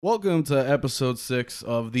Welcome to episode 6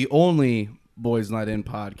 of the only Boys Night In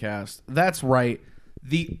podcast. That's right,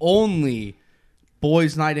 the only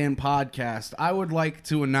Boys Night In podcast. I would like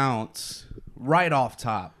to announce right off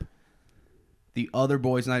top, the other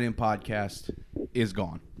Boys Night In podcast is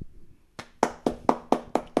gone.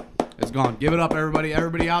 It's gone. Give it up, everybody.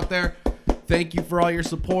 Everybody out there, thank you for all your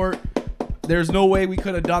support. There's no way we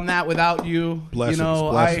could have done that without you. Blessings, you know,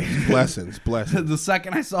 blessings. The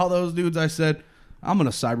second I saw those dudes, I said, I'm going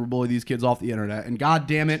to cyberbully these kids off the internet. And God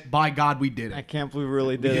damn it, by God, we did it. I can't believe we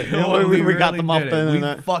really did it. You know, we really got them off did the it.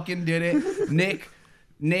 internet. We fucking did it. Nick,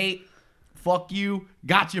 Nate, fuck you.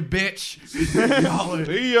 Got you, bitch.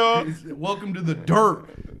 See ya. Welcome to the dirt.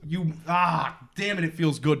 Damn it, it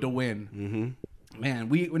feels good to win. Mm-hmm. Man,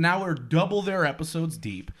 we're double their episodes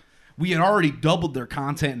deep. We had already doubled their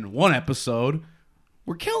content in one episode.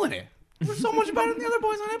 We're killing it. We're so much better than the other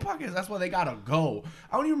Boys on It podcast. That's why they gotta go.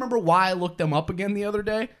 I don't even remember why I looked them up again the other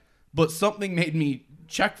day, but something made me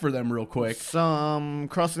check for them real quick. Some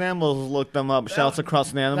Crossing Animals looked them up. Shouts to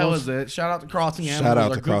Crossing Animals. That was it. Shout out to Crossing Animals. Shout out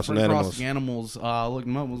Our to good Crossing friend Animals. Crossing Animals looked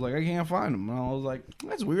them up and was like, I can't find them. And I was like,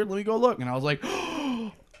 that's weird. Let me go look. And I was like,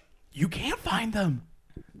 you can't find them.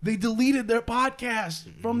 They deleted their podcast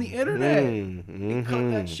from the internet. They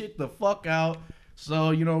cut that shit the fuck out.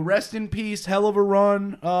 So, you know, rest in peace. Hell of a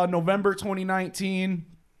run. November 2019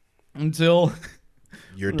 until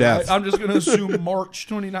Your death. I'm just going to assume March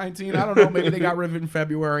 2019. I don't know. Maybe they got rid of it in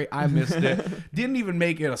February. I missed it. Didn't even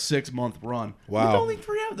make it a 6-month run. Wow. With only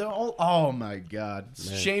 3 of them. Oh, my God.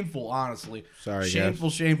 Man. Shameful, honestly. Sorry,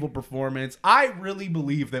 Shameful performance. I really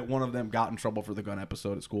believe that one of them got in trouble for the gun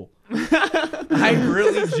episode at school. I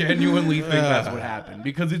really genuinely think that's what happened.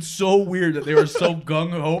 Because it's so weird that they were so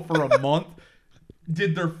gung-ho for a month.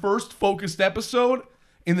 Did their first focused episode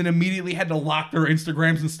and then immediately had to lock their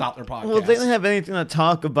Instagrams and stop their podcast. Well, they didn't have anything to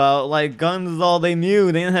talk about. Like, guns is all they knew.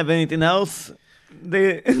 They didn't have anything else.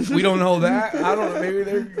 We don't know that. I don't know. Maybe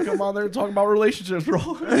they come on there and talk about relationships, bro.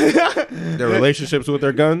 Their relationships with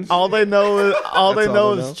their guns. all they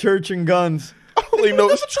know is church and guns. All they know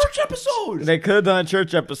is Church episodes. They could have done a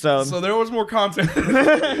church episode. So there was more content.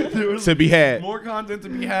 There was to be had. more content to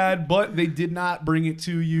be had, but they did not bring it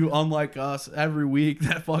to you. Unlike us, every week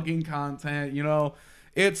that fucking content. You know,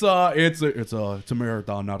 it's a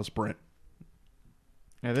marathon, not a sprint.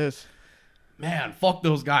 It is. Man, fuck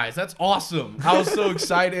those guys. That's awesome. I was so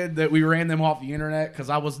excited that we ran them off the internet because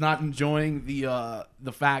I was not enjoying the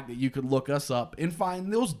fact that you could look us up and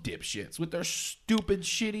find those dipshits with their stupid,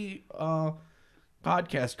 shitty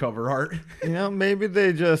podcast cover art. You know, maybe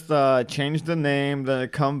they just changed the name, then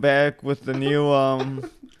come back with the new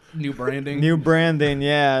New branding. redesign.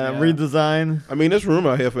 I mean, there's room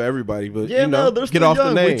out here for everybody, but Yeah, you know, no, they're get still off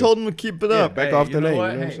young. the name. We told them to keep it Yeah, up. back off you the know name.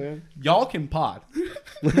 what? You know what I'm Hey, saying? y'all can pod.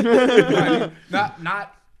 I mean,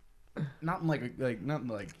 not like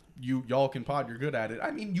y'all can pod. You're good at it.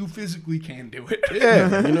 I mean, you physically can do it.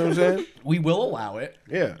 Yeah, you know what I'm saying? We will allow it.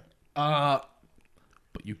 Yeah.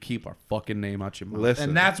 But you keep our fucking name out your mouth. Listen.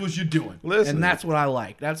 And that's what you're doing. Listen. And that's what I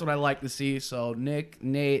like. That's what I like to see. So Nick,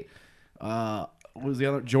 Nate, what was the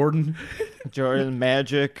other? Jordan. Jordan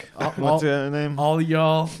Magic. All- What's the other name? All of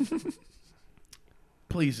y'all.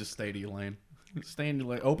 Please just stay to your lane. Stay in your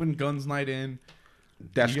lane. Open Guns Night In.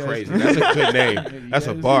 That's You guys- crazy. That's a good name. That's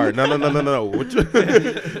a bar. No.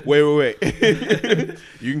 Wait.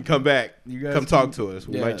 You can come back. You guys Come talk to us.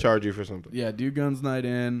 We yeah. might charge you for something. Yeah, do Guns Night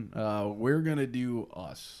In. We're going to do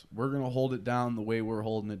us. We're going to hold it down the way we're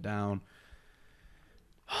holding it down.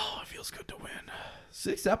 Oh, it feels good to win.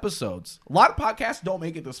 6 episodes. A lot of podcasts don't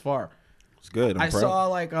make it this far. It's good. I'm I proud.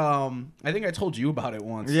 saw I think I told you about it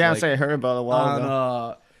once. Yeah, like, I heard about it a while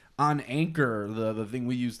ago. on Anchor, the thing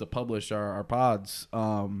we use to publish our pods.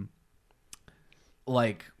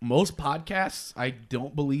 Like most podcasts, I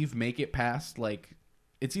don't believe make it past like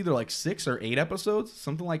it's either like 6 or 8 episodes,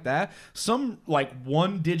 something like that. Some like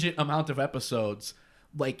 1-digit amount of episodes,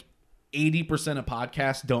 like 80% of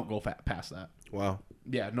podcasts don't go past that. Wow.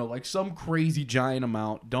 Yeah, no, like some crazy giant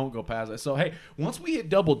amount. Don't go past that. So, hey, once we hit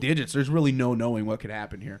double digits, there's really no knowing what could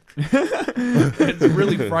happen here. It's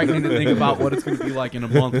really frightening to think about what it's going to be like in a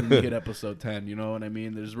month when we hit episode 10. You know what I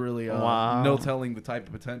mean? There's really Wow. no telling the type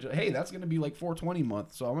of potential. Hey, that's going to be like 420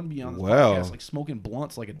 month. So I'm going to be on this Wow. podcast like smoking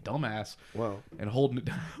blunts like a dumbass Wow. and holding it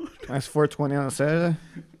down. That's 420 on a Saturday.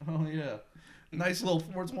 Oh, yeah. Nice little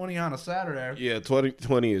 420 on a Saturday. Yeah,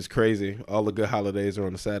 2020 is crazy. All the good holidays are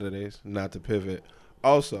on the Saturdays. Not to pivot.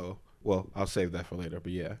 Also, well, I'll save that for later.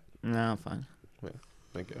 But yeah, No, I'm fine.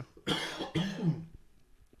 thank you.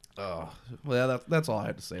 Well, yeah, that's all I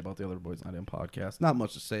had to say about the other Boys Not In podcast. Not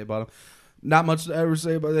much to say about them. Not much to ever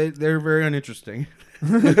say, but they're very uninteresting.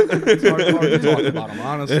 It's hard to talk about them,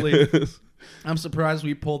 honestly. I'm surprised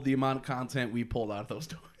we pulled the amount of content we pulled out of those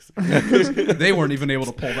toys. They weren't even able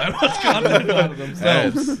to pull that much content out of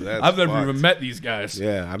themselves. That's I've never fucked. even met these guys.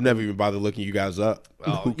 Yeah, I've never even bothered looking you guys up.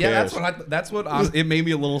 Who Yeah, cares? that's what it made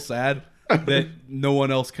me a little sad that no one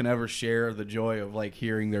else can ever share the joy of like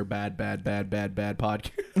hearing their bad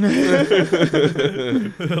podcast.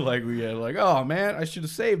 Like we had like, oh man, I should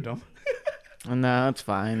have saved them. No, it's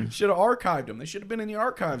fine. Should have archived them. They should have been in the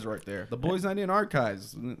archives right there. The Boys Night In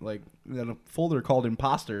archives, like in a folder called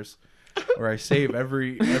Imposters, where I save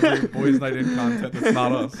every Boys Night In content that's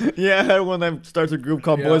not us. Yeah, when I start a group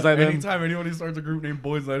called Boys Night In. Anytime anybody starts a group named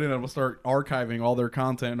Boys Night In, I'm gonna start archiving all their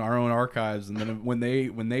content in our own archives, and then when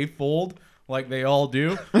they fold, like they all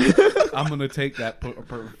do, I'm gonna take that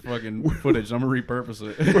fucking footage. I'm gonna repurpose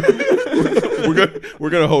it. We're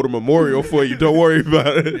gonna hold a memorial for you. Don't worry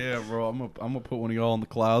about it. Yeah, bro. I'm gonna put one of y'all in the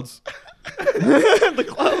clouds. The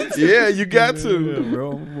clouds. Yeah, you got Yeah, to.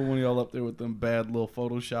 bro. I'm gonna put one of y'all up there with them bad little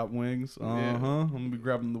Photoshop wings. I'm gonna be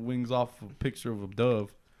grabbing the wings off a picture of a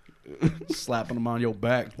dove, slapping them on your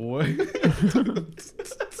back, boy.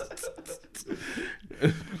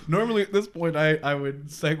 Normally at this point I would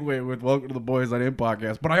segue with "Welcome to the Boys Night In"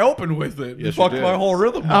 podcast, but I opened with it. Yes, Fucked you did. my whole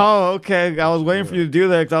rhythm. Oh, okay. I was waiting for you to do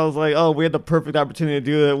that because I was like, oh, we had the perfect opportunity to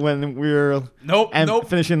do it when we were Nope.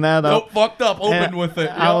 finishing that up. Nope. Fucked up. Opened And with it.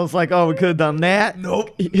 I was like, oh, we could have done that.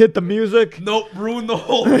 Nope. Hit the music. Nope. Ruined the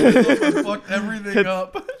whole rhythm. Fucked everything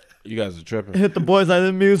up. You guys are tripping. Hit the Boys Night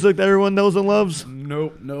In music that everyone knows and loves.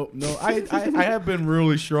 Nope. I have been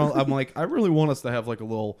really strong. I'm like, I really want us to have like a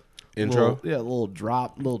little Intro? a little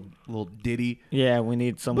drop, little ditty. Yeah, we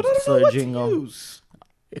need some But I don't know sort what of to jingle use.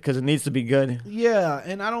 because it needs to be good. Yeah,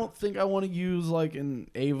 and I don't think I want to use like an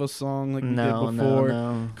Ava song like we No, did before.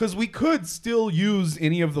 no. Because we could still use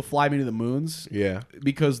any of the "Fly Me to the Moons" Yeah.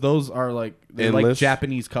 because those are they're like Endless.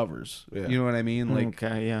 Japanese covers. Yeah. You know what I mean? Like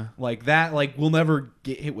Okay, yeah. like that. Like we'll never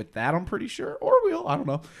get hit with that. I'm pretty sure, or we'll. I don't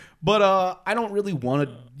know. But I don't really want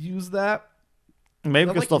to use that. Maybe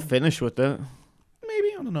we I can like still the- finish with it,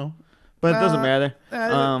 Maybe I don't know. but it doesn't Nah, matter.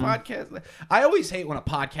 Podcast. I always hate when a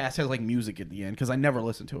podcast has like music at the end because I never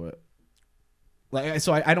listen to it. Like,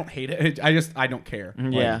 so I don't hate it. I don't care.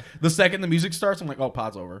 Like, Yeah. the second the music starts, I'm like, oh,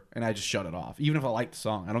 pod's over, and I just shut it off. Even if I like the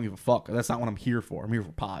song, I don't give a fuck. That's not what I'm here for. I'm here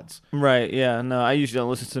for pods. Right, yeah. No, I usually don't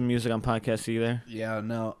listen to music on podcasts either. Yeah,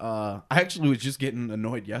 no. I actually was just getting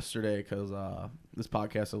annoyed yesterday because this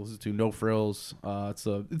podcast I listen to, No Frills. It's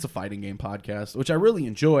a fighting game podcast, which I really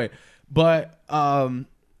enjoy. But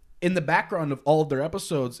in the background of all of their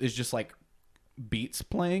episodes is just like beats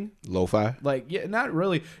playing. Lo-fi. Like, yeah, not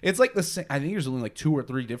really. It's like the same. I think there's only like 2 or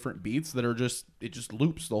 3 different beats that are it just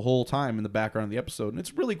loops the whole time in the background of the episode, and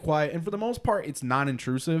it's really quiet. And for the most part, it's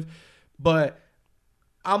non-intrusive. But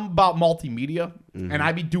I'm about multimedia, and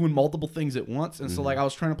I be doing multiple things at once. And so, like, I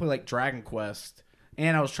was trying to play like Dragon Quest,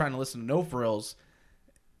 and I was trying to listen to No Frills,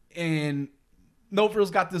 and No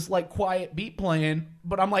Frills got this like quiet beat playing,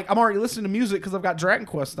 but I'm like, I'm already listening to music because I've got Dragon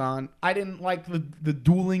Quest on. I didn't like the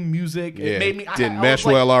dueling music. Yeah, It made me didn't I mesh was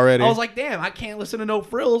like- well already. I was like, damn, I can't listen to No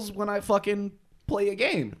Frills when I fucking play a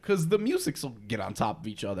game because the musics will get on top of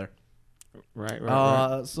each other. Right.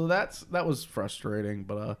 So that was frustrating,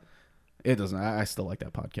 but it doesn't. I still like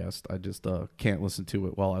that podcast. I just can't listen to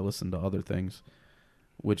it while I listen to other things,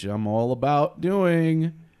 which I'm all about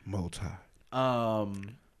doing. Multi.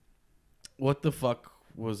 What the fuck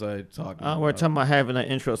was I talking about? We're talking about having an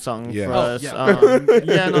intro song Yeah. for Oh, us. yeah.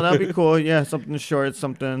 Yeah, no, that'd be cool. Yeah, something short,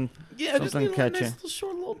 something. Yeah, just Something need a catchy. nice little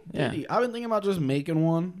short little Yeah. ditty. I've been thinking about just making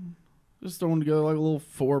one. Just throwing together like a little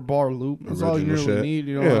 4-bar loop. That's all you Original really shit. need,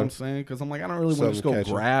 you know Yeah. what I'm saying? Because I'm like, I don't really want to just go Something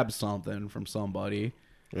catchy. grab something from somebody.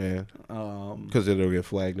 Yeah. Because it'll get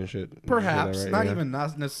flagged and shit. You Perhaps. feel that, Not right? Yeah. even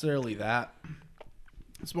not necessarily that.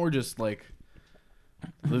 It's more just like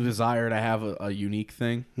the desire to have a unique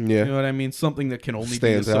thing. Yeah. You know what I mean? Something that can only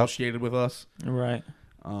Stands be out. associated with us. Right.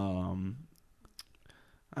 I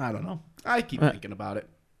don't know. I keep Right. thinking about it.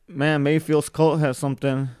 Man, Mayfield's Cult has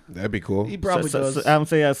something. That'd be cool. He probably does. I'm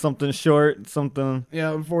saying he has something short, something.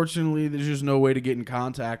 Yeah, unfortunately, there's just no way to get in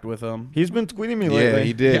contact with him. He's been tweeting me Yeah, lately.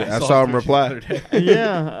 he did. Yeah, I saw him tweet you the reply. other day.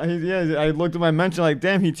 yeah, I looked at my mention like,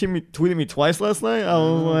 damn, he tweeted me twice last night. I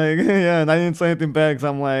was like, yeah, and I didn't say anything back because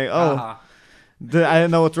I'm like, oh, Haha. I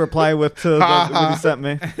didn't know what to reply with to what he sent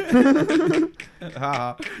me.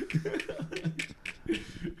 Haha.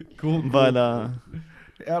 Cool. But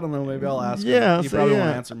I don't know. Maybe I'll ask Yeah, him. He so probably yeah.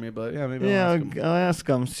 won't answer me, but yeah, maybe yeah, I'll ask him. I'll ask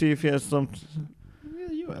him, see if he has some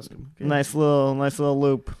Yeah, you ask him. Okay. nice little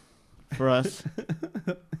loop for us.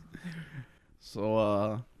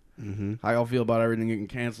 So, Mm-hmm. How y'all feel about everything getting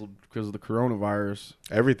canceled because of the coronavirus?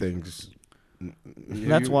 Everything's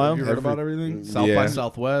That's wild. Have you heard about everything? South Yeah. by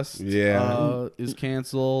Southwest Yeah. is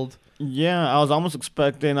canceled. Yeah, I was almost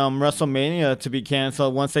expecting WrestleMania to be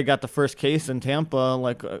canceled once they got the first case in Tampa.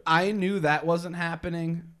 Like, I knew that wasn't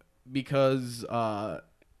happening because I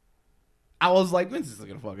was like, Vince is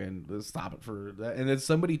gonna fucking stop it for that. And then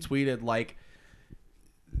somebody tweeted like,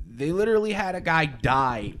 they literally had a guy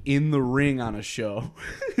die in the ring on a show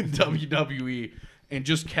in WWE and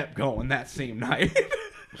just kept going that same night.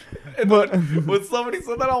 And when somebody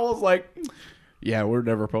said that, I was like, yeah, we're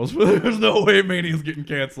never postponed. There's no way Mania's getting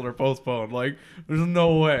canceled or postponed. Like, there's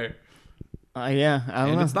no way. yeah, I don't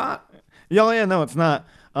And know. it's not. Yeah, no, it's not.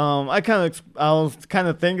 I was kind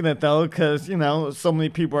of thinking it though, because so many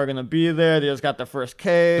people are gonna be there. They just got their first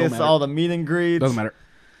case, matter. all the meet and greets. Doesn't matter.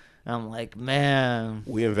 I'm like, man,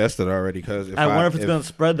 we invested already because I wonder if it's gonna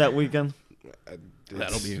spread that weekend.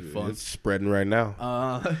 That'll be fun. It's spreading right now.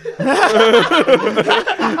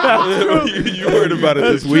 You heard about it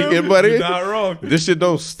this weekend, buddy? You're not wrong. This shit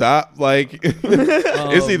don't stop. Like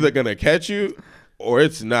it's either gonna catch you or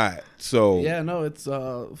it's not. So Yeah, no, it's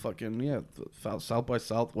South by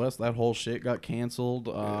Southwest. That whole shit got canceled.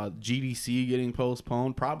 GDC getting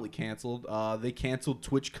postponed, probably canceled. They canceled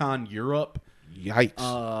TwitchCon Europe. yikes.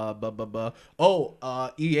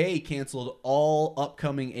 EA canceled all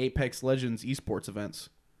upcoming Apex Legends esports events.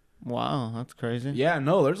 Wow, that's crazy. Yeah,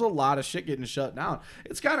 no, there's a lot of shit getting shut down.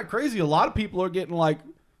 It's kind of crazy. A lot of people are getting like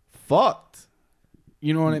fucked.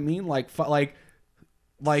 You know what I mean? Like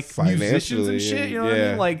musicians and shit. You know what I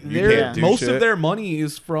mean? Like can't do most shit. of their money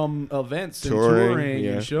is from events and Touring, touring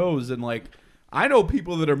yeah. and shows. And like, I know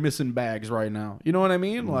people that are missing bags right now. You know what I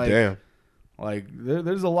mean? Like, Damn. like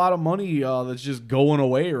there's a lot of money that's just going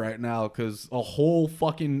away right now because a whole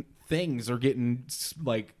fucking things are getting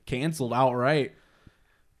like canceled outright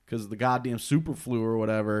because of the goddamn super flu or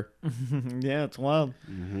whatever. Yeah, it's wild.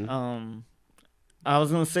 Mm-hmm. I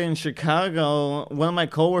was gonna say in Chicago, one of my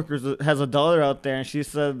coworkers has a daughter out there, and she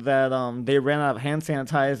said that they ran out of hand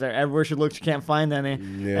sanitizer. Everywhere she looked, she can't find any.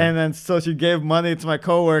 Yeah. And then so she gave money to my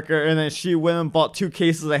coworker, and then she went and bought 2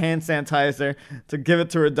 cases of hand sanitizer to give it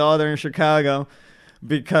to her daughter in Chicago,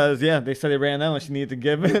 because they said they ran out and she needed to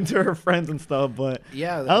give it to her friends and stuff. But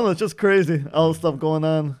Yeah, I don't know, it's just crazy, all the stuff going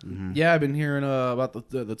on. Yeah, I've been hearing about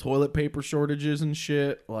the toilet paper shortages and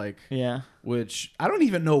shit. Like, Yeah. which I don't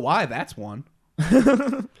even know why that's one.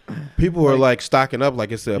 People are like stocking up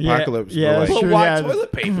like it's the apocalypse. yeah, but, like, Sure, But why yeah.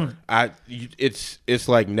 toilet paper? it's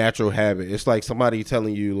like natural habit. It's like somebody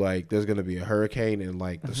telling you like there's gonna be a hurricane and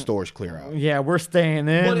like the stores clear out. Yeah, we're staying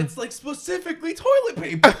in. But it's like specifically toilet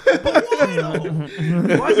paper. But why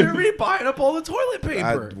though? Why is everybody buying up all the toilet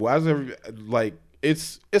paper? Why is there like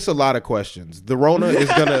it's a lot of questions. The Rona is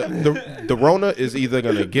gonna the Rona is either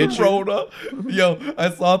gonna get you. Rona. Yo,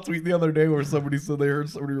 I saw a tweet the other day where somebody said they heard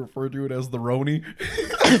somebody refer to it as the Roni.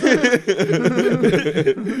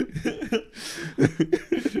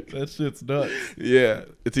 That shit's nuts. Yeah,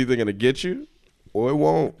 it's either gonna get you or it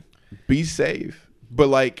won't. Be safe, but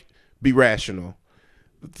like be rational.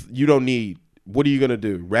 You don't need. What are you gonna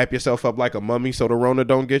do? Wrap yourself up like a mummy so the Rona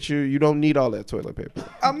don't get you? You don't need all that toilet paper.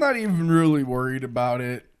 I'm not even really worried about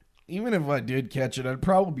it. Even if I did catch it, I'd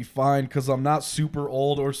probably be fine because I'm not super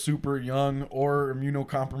old or super young or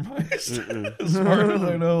immunocompromised. As far as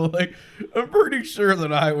I know, like I'm pretty sure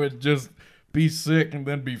that I would just be sick and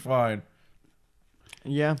then be fine.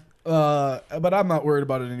 Yeah. But I'm not worried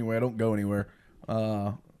about it anyway. I don't go anywhere.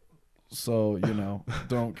 So,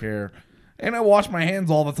 don't care. And I wash my hands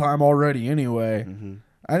all the time already anyway. Mm-hmm.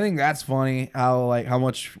 I think that's funny how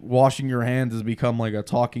much washing your hands has become like a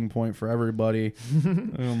talking point for everybody.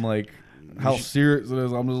 And I'm like how serious it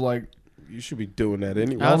is. I'm just like, You should be doing that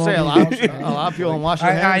anyway. I would say a lot of people don't wash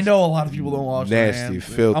their hands. I know a lot of people don't wash their Nasty, hands.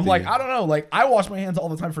 filthy. I'm like, I don't know. Like I wash my hands all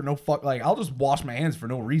the time for no fuck. Like I'll just wash my hands for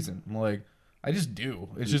no reason. I'm like, I just do.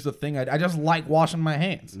 It's just a thing. I just like washing my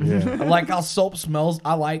hands. Yeah. I like how soap smells.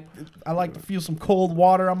 I like to feel some cold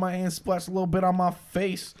water on my hands, splash a little bit on my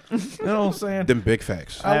face. You know what I'm saying? Them big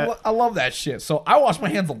facts. I love that shit. So I wash my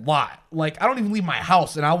hands a lot. Like I don't even leave my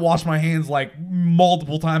house, and I wash my hands like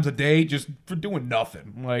multiple times a day just for doing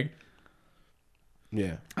nothing. Like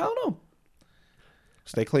Yeah. I don't know.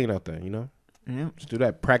 Stay clean out there, Yeah. Just do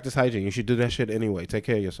that. Practice hygiene. You should do that shit anyway. Take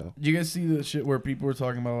care of yourself. Did you guys see the shit where people were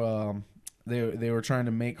talking about they were trying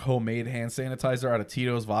to make homemade hand sanitizer out of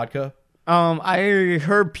Tito's vodka? I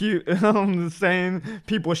heard saying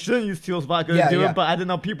people shouldn't use Tito's vodka to do it, but I didn't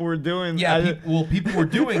know people were doing. Yeah, people were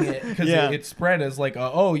doing it because it spread as like,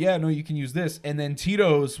 oh yeah, no, you can use this, and then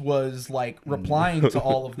Tito's was like replying to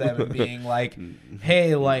all of them and being like,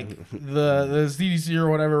 hey, like the CDC or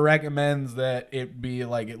whatever recommends that it be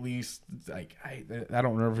like at least like I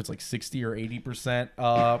don't remember if it's like 60 or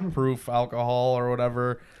 80% proof alcohol or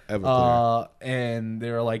whatever, and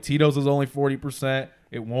they're like Tito's is only 40%.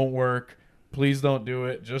 It won't work. Please don't do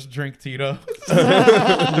it. Just drink Tito's.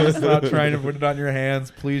 Stop trying to put it on your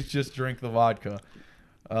hands. Please just drink the vodka.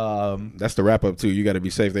 That's the wrap up too. You got to be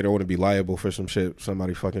safe. They don't want to be liable for some shit.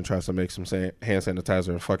 Somebody fucking tries to make some hand sanitizer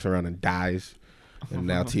and fucks around and dies. And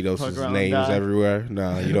now Tito's name's everywhere.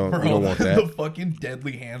 Nah, you don't want that. The fucking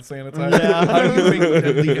deadly hand sanitizer. Yeah. How do you make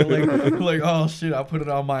deadly? Like, oh shit, I put it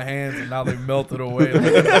on my hands and now they melted away.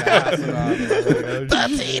 Like, acid on it.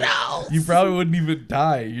 Like, Tito's. You probably wouldn't even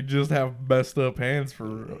die. You just have messed up hands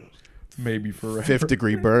for maybe forever.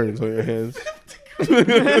 5th-degree burns on your hands. You go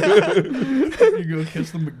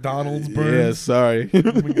catch the McDonald's burns. Yeah, sorry.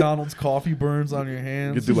 McDonald's coffee burns on your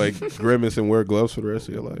hands. You could do like grimace and wear gloves for the rest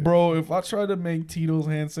of your life. Bro, if I tried to make Tito's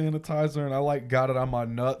hand sanitizer and I like got it on my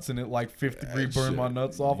nuts and it like 5th degree burned my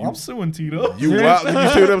nuts off, I'm suing Tito. You wild, you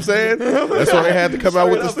see what I'm saying? That's why they had to come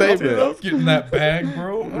out with the statement. I'm getting that bag,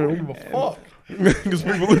 bro. I don't give a fuck. Because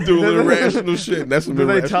people are doing irrational shit. And that's what did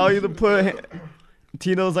they tell you to put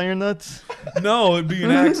Tito's on your nuts? No, it'd be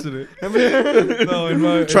an accident.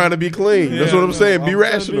 No, trying to be clean. That's what I'm saying. Be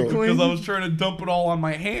rational. Because I was trying to dump it all on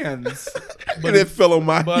my hands, but it fell on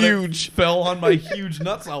my huge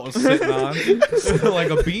nuts I was sitting on, like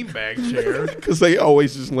a beanbag chair. Because they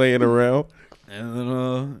always just laying around.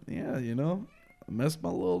 And then, I messed my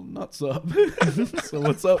little nuts up. So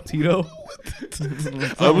what's up, Tito?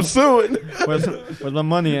 I'm suing. Where's my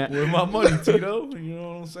money at? Where's my money, Tito? You know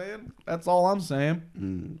what I'm saying? That's all I'm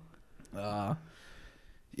saying. Yeah,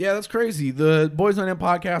 that's crazy. The Boys on End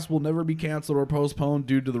podcast will never be canceled or postponed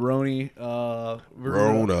due to the Roni. We're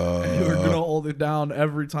gonna hold it down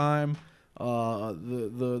every time.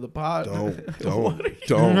 The pod. Don't.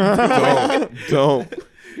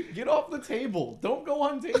 Get off the table. Don't go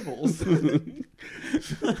on tables.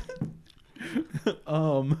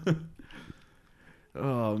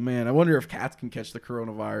 Oh man, I wonder if cats can catch the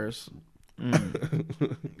coronavirus.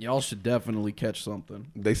 Y'all should definitely catch something.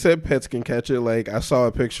 They said pets can catch it. Like I saw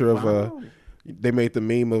a picture of they made the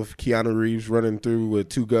meme of Keanu Reeves running through with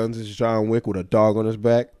 2 guns as John Wick with a dog on his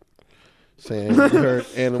back, saying you heard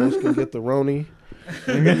animals can get the Roni.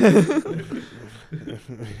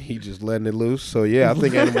 He just letting it loose. So yeah, I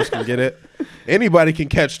think animals can get it. Anybody can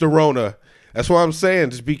catch the Rona. That's what I'm saying.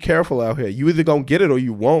 Just be careful out here. You either gonna get it or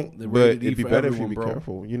you won't. But it'd be better if you be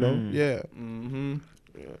careful. You know? Yeah. Mm-hmm.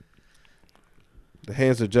 Yeah. The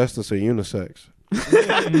hands of justice are unisex.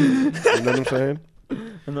 You know what I'm saying?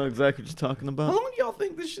 I know exactly what you're talking about. How long do y'all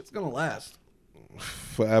think this shit's gonna last?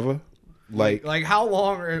 Forever. Like how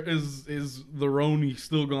long is the Roni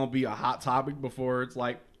still gonna be a hot topic before it's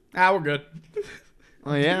like, we're good?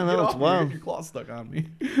 Oh yeah, no, it's wild. Your claw stuck on me.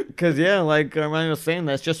 Because like Ryan was saying,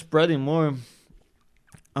 that's just spreading more.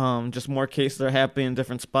 Just more cases are happening in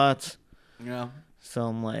different spots. Yeah. So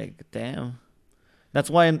I'm like, damn. That's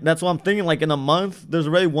why I'm thinking. Like in a month, there's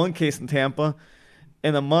already 1 case in Tampa.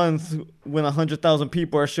 In a month, when 100,000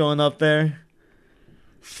 people are showing up there.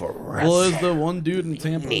 Well, is the one dude in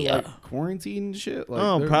Tampa like quarantined and shit?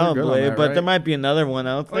 Like, probably, that, but right? there might be another one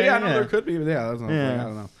out there. Oh yeah, no, there could be. Yeah, that's not I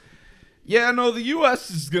don't know. Yeah, no, the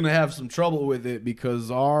U.S. is gonna have some trouble with it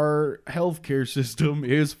because our healthcare system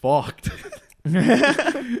is fucked.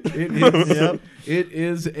 It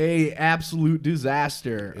is a absolute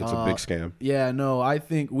disaster. It's a big scam. Yeah, no, I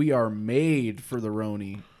think we are made for the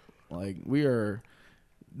Roni. Like we are.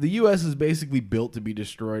 The U.S. is basically built to be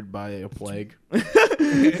destroyed by a plague.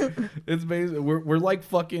 It's basically we're like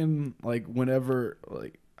fucking like whenever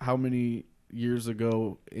like how many years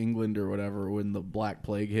ago England or whatever when the Black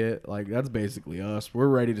Plague hit, like that's basically us. We're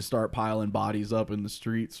ready to start piling bodies up in the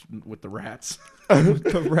streets with the rats.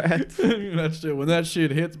 The rats. That shit, when that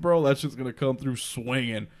shit hits, bro, that shit's gonna come through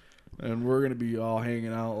swinging. And we're going to be all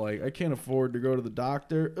hanging out like, I can't afford to go to the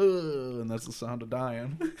doctor. And that's the sound of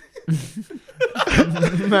dying.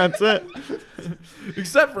 That's it.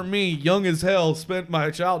 Except for me, young as hell, spent my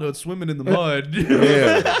childhood swimming in the mud.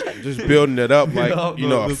 Yeah, just building it up like,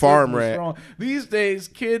 a farm rat. Strong. These days,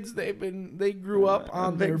 kids, they grew up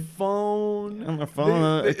on their phone. On their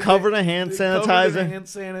phone. They covered in hand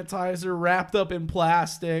sanitizer. Wrapped up in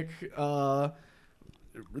plastic.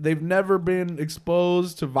 they've never been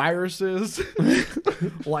exposed to viruses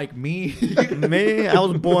like me. Me, I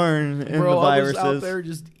was born in Bro, the I was viruses. out there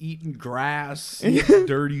just eating grass, eating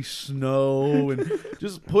dirty snow, and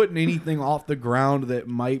just putting anything off the ground that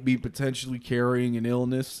might be potentially carrying an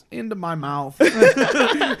illness into my mouth.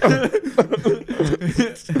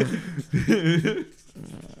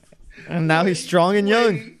 And now he's strong and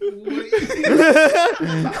young.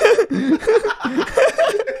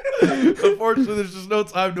 Unfortunately, there's just no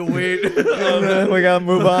time to wait. We gotta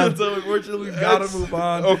move on. So unfortunately, we gotta move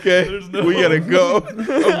on. Okay, There's no- we gotta go.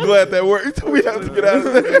 I'm glad that worked. We have to get out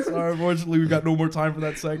of there. Sorry, unfortunately, we've got no more time for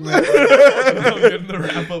that segment. I'm getting the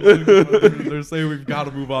wrap up. They're saying we've got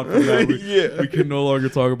to move on from that. We can no longer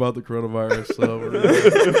talk about the coronavirus, so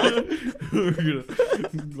we're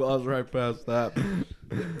gonna gloss right past that.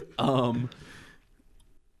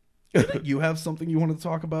 You have something you want to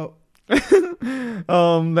talk about?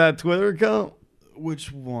 That Twitter account,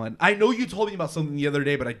 Which one? I know you told me about something the other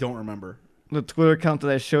day, but I don't remember. the Twitter account that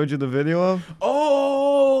I showed you the video of.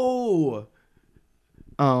 Oh,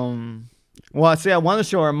 Well, see, I want to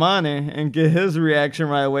show Armani and get his reaction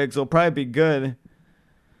right away because it'll probably be good.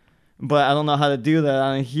 But I don't know how to do that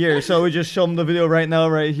on here. So we just show him the video right now,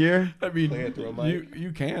 right here. I mean, Play it through a mic.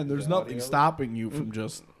 you can. There's The nothing audio. stopping you from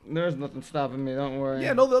just. There's nothing stopping me. Don't worry.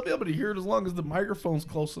 Yeah, no, they'll be able to hear it as long as the microphone's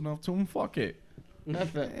close enough to them. Fuck it.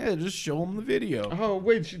 Nothing. Yeah, just show them the video. Oh,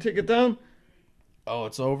 wait, did you take it down? Oh,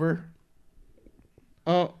 it's over?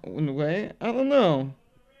 Oh, wait. I don't know.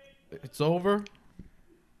 It's over?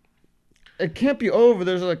 It can't be over.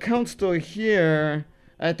 There's an account still here.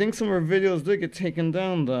 I think some of our videos did get taken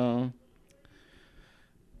down, though.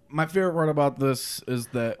 My favorite part about this is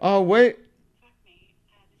that... Oh, wait.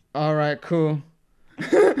 All right, cool. All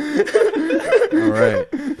right.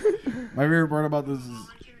 My favorite part about this is...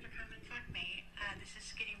 Volunteer to come and fuck me. This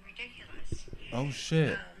is getting ridiculous. Oh,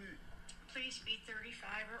 shit. Please be 35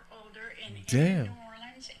 or older in Damn. the New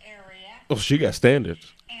Orleans area Oh, she got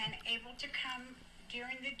standards. and able to come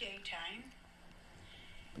during the daytime.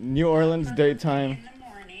 New Orleans In daytime. the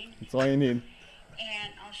morning, That's all you need.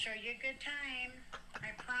 and I'll show you a good time. I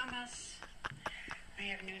promise. I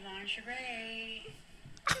have new lingerie.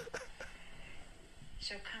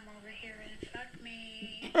 So come over here and fuck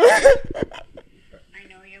me. I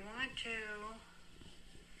know you want to.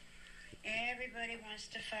 Everybody wants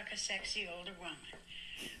to fuck a sexy older woman.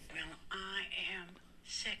 Well, I am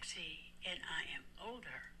sexy and I am older.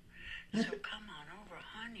 So come on over,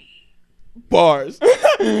 honey. Bars.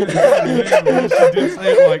 She did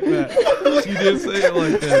say it like that. She did say it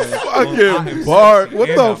like that. Fucking bar. What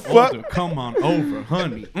And the I'm fuck? older. Come on over,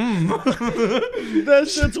 honey. That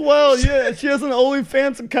shit's wild. Yeah, she has an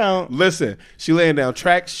OnlyFans account. Listen, she laying down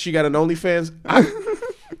tracks. She got an OnlyFans.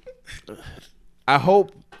 I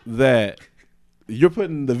hope that you're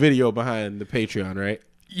putting the video behind the Patreon, right?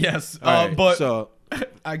 Yes, All right, but so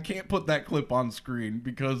I can't put that clip on screen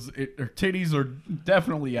because her titties are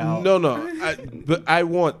definitely out. no, but I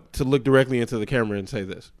want to look directly into the camera and say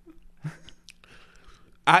this.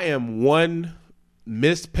 I am one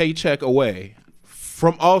missed paycheck away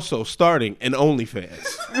from also starting an OnlyFans.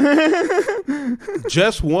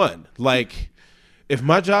 Just one. Like, if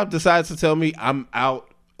my job decides to tell me I'm out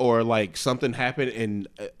or like something happened and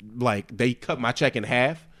like they cut my check in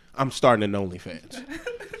half, I'm starting an OnlyFans.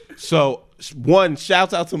 So, one,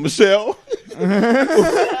 shouts out to Michelle with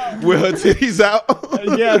her titties out.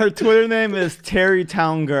 Yeah, her Twitter name is Terry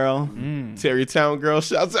Town Girl. Terry Town Girl,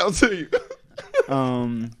 shouts out to you.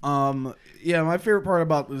 Yeah, my favorite part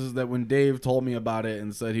about this is that when Dave told me about it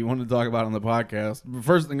and said he wanted to talk about it on the podcast, the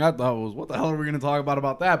first thing I thought was, what the hell are we going to talk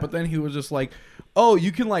about that? But then he was just like, oh,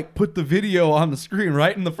 you can like put the video on the screen,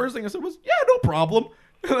 right? And the first thing I said was, yeah, no problem.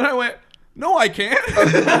 And then I went, no, I can't.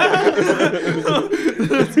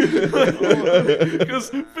 Because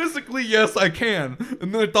physically, yes, I can.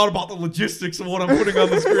 And then I thought about the logistics of what I'm putting on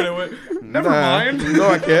the screen. I went, never mind. No,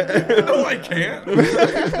 I can't. No, I can't.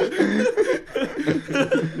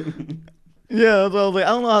 Yeah, so I was like, I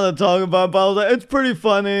don't know how to talk about it, but I was like, it's pretty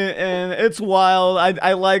funny and it's wild.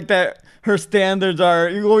 I like that her standards are,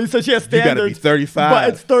 you said she has You standards. gotta be 35. But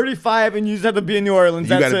it's 35 and you just have to be in New Orleans. You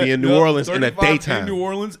That's gotta it. be in New Orleans in the 35 daytime. In New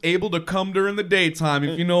Orleans, able to come during the daytime,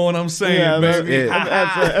 if you know what I'm saying, Yeah, baby. it.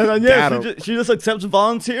 That's it. And then, yeah, Got 'em. she just accepts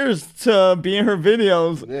volunteers to be in her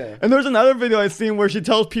videos. Yeah. And there's another video I seen where she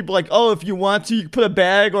tells people like, oh, if you want to, you can put a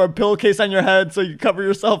bag or a pillowcase on your head so you can cover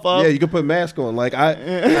yourself up. Yeah, you can put mask on. Like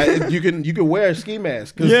you can wear a ski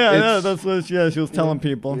mask. 'cause Yeah, it's- that's what she was telling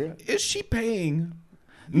people. Is she paying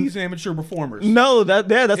these amateur performers. No, that's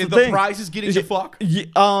And the the thing. prize is getting to fuck.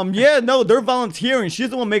 Yeah, no, they're volunteering. She's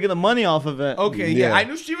the one making the money off of it. Okay, yeah. Yeah. I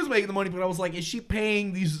knew she was making the money, but I was like, is she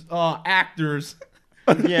paying these actors?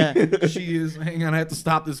 Yeah. She is. Hang on, I have to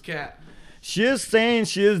stop this cat. She is saying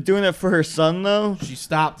she is doing it for her son, though. She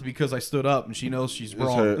stopped because I stood up, and she knows she's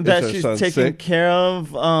wrong. her- That her she's son taken sick? care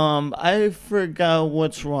of. I forgot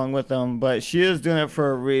what's wrong with him, but she is doing it for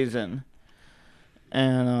a reason.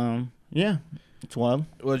 And, yeah, it's wild.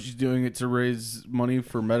 Well, she's doing it to raise money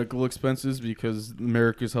for medical expenses because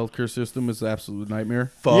America's healthcare system is an absolute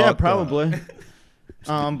nightmare. Yeah, Fuck probably.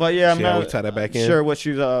 But yeah, I'm Shall we not tie that back in? sure what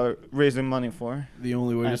she's raising money for. The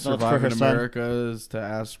only way to I thought it's for survive her in son. America is to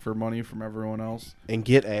ask for money from everyone else. And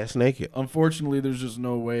get ass naked. Unfortunately, there's just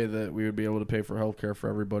no way that we would be able to pay for healthcare for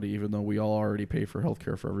everybody, even though we all already pay for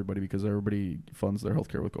healthcare for everybody because everybody funds their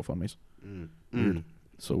healthcare with GoFundMe's. Weird.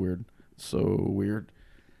 So weird. So weird.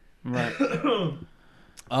 Right.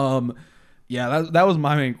 Yeah, that was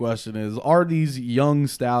my main question: are these young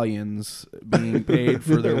stallions being paid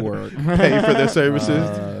for their work? Paying for their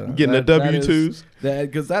services, getting the W-2s.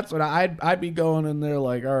 Because that's what I'd be going in there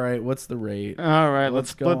like, all right, what's the rate? All right, What's let's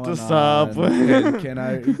split going this up.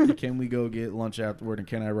 on? Can we go get lunch afterward, and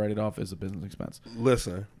can I write it off as a business expense?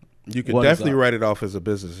 Listen, you can What is definitely up? write it off as a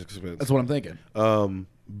business expense. That's what I'm thinking.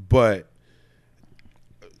 But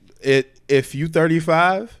if you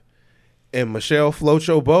 35 and Michelle floats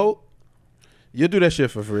your boat, you'll do that shit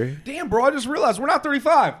for free. Damn, bro, I just realized we're not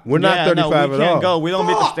 35. We're not 35 we at can't all. go. We don't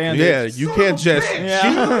meet the Fuck. standards. Yeah, you can't just.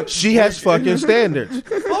 Yeah. She has fucking standards.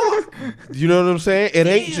 Fuck. You know what I'm saying? It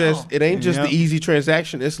ain't just Yep. the easy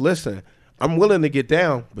transaction. It's listen. I'm willing to get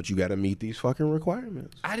down, but you got to meet these fucking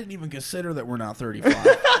requirements. I didn't even consider that we're not 35.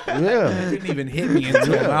 Yeah, It didn't even hit me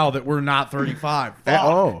until now that we're not 35. at Fuck.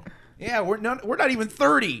 all. Yeah, we're not even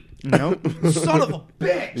 30. Nope. Son of a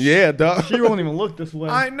bitch. Yeah, dog. She won't even look this way.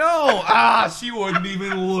 I know. She wouldn't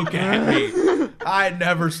even look at me. I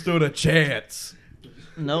never stood a chance.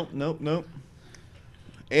 Nope.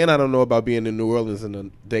 And I don't know about being in New Orleans in the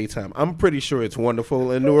daytime. I'm pretty sure it's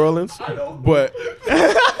wonderful in New Orleans, but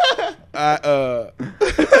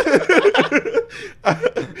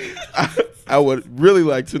I would really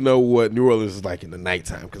like to know what New Orleans is like in the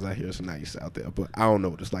nighttime because I hear it's nice out there, but I don't know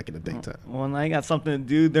what it's like in the daytime. Well, now you got something to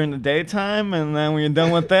do during the daytime, and then when you're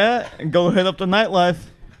done with that, go hit up the nightlife.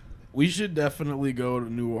 We should definitely go to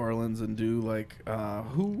New Orleans and do like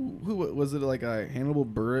who was it, like a Hannibal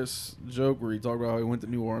Buress joke where he talked about how he went to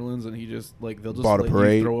New Orleans and he just like they'll just Bought a let you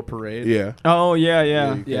parade. throw a parade. Yeah. Oh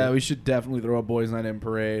yeah. Yeah, we should definitely throw a boys' night in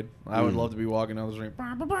parade. I would love to be walking down the street.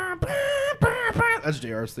 That's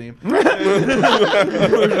JR's theme. Just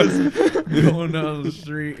going down the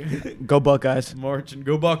street, Go Buckeyes. marching.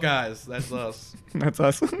 Go Buckeyes. That's us. That's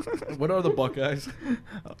us. What are the Buckeyes?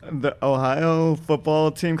 The Ohio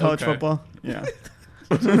football team, college Okay. football. Yeah.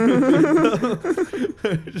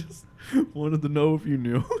 Just wanted to know if you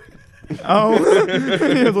knew. Oh,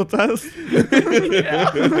 here's a test.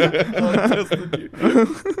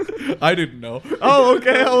 I didn't know. Oh,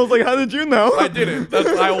 okay. I was like, how did you know? I didn't. That's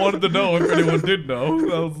why I wanted to know if anyone did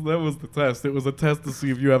know. That was the test. It was a test to see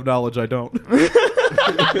if you have knowledge I don't.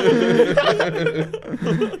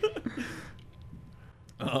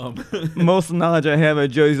 Most knowledge I have that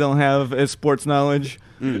Joey's don't have is sports knowledge.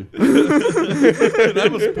 I'm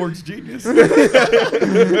a sports genius.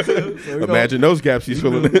 Imagine those gaps he's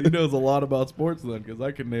filling He in. knows a lot about sports then, because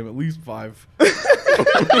I can name at least 5.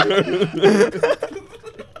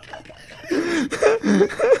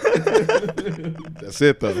 That's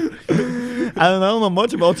it, though. I don't know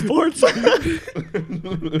much about sports.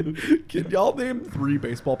 Can y'all name 3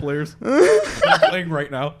 baseball players playing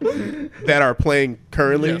right now? That are playing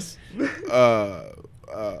currently. Yes.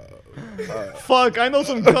 Fuck, I know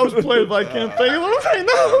some Cubs players, but I can't think of them right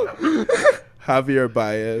now. Javier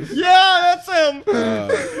Baez. Yeah, that's him.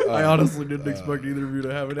 I honestly didn't expect either of you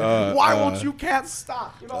to have it. Why won't you cats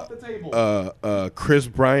stop? Get off the table. Chris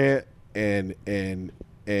Bryant and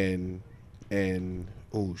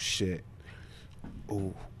oh shit.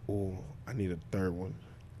 Oh, I need a third one.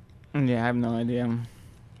 Yeah, I have no idea.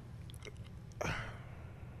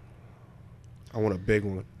 I want a big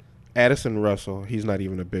one. Addison Russell, he's not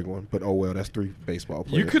even a big one, but oh well, that's 3 baseball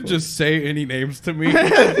players. You could just say any names to me. 'Cause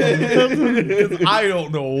I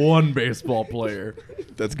don't know one baseball player.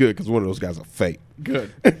 That's good because one of those guys are fake.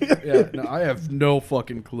 Good. Yeah, no, I have no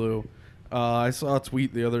fucking clue. I saw a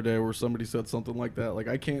tweet the other day where somebody said something like that. Like,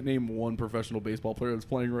 I can't name one professional baseball player that's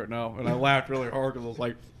playing right now. And I laughed really hard because I was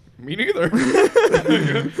like, me neither.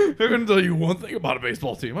 I couldn't tell you one thing about a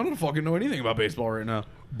baseball team. I don't fucking know anything about baseball right now.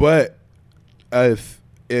 But if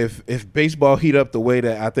baseball heat up the way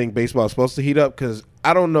that I think baseball is supposed to heat up, because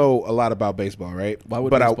I don't know a lot about baseball, right? Why would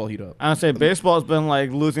but baseball heat up? I would say baseball's been like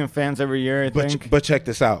losing fans every year. I think. But check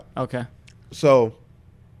this out. Okay. So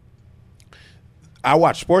I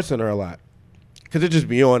watch SportsCenter a lot because it just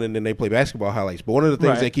be on, and then they play basketball highlights. But one of the things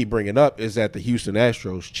Right. they keep bringing up is that the Houston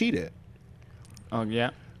Astros cheated. Oh yeah.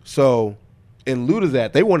 So in lieu of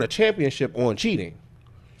that, they won a championship on cheating.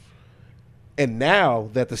 And now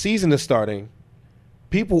that the season is starting,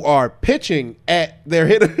 people are pitching at their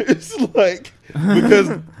hitters like because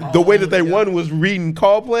the way that they won was reading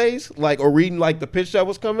call plays, like or reading like the pitch that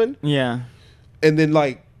was coming, Yeah. and then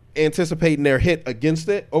like anticipating their hit against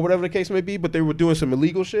it or whatever the case may be. But they were doing some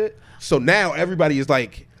illegal shit. So now everybody is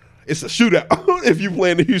like, it's a shootout if you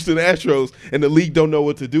playing the Houston Astros, and the league don't know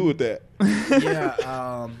what to do with that.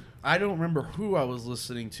 Yeah, I don't remember who I was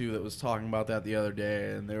listening to that was talking about that the other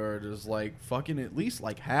day, and they were just like, fucking at least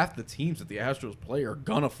like half the teams that the Astros play are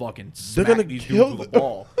gonna fucking smack gonna these kill dudes with the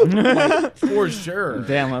ball. Like, for sure.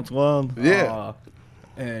 Damn, that's wild. Yeah.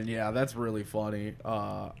 And yeah, that's really funny.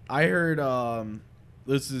 I heard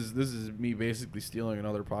this is me basically stealing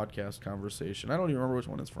another podcast conversation. I don't even remember which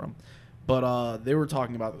one it's from. But they were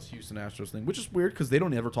talking about this Houston Astros thing, which is weird because they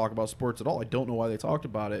don't ever talk about sports at all. I don't know why they talked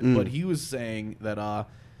about it. But he was saying that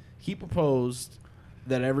he proposed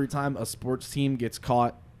that every time a sports team gets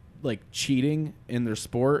caught like cheating in their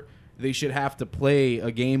sport, they should have to play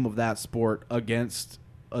a game of that sport against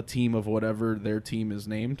a team of whatever their team is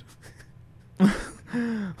named. Wait,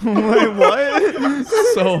 what?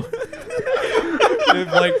 So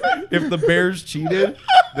if the Bears cheated,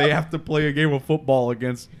 they have to play a game of football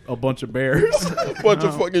against a bunch of bears. A bunch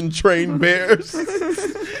of fucking trained bears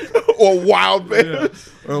or wild bears.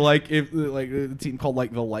 Or like if like a team called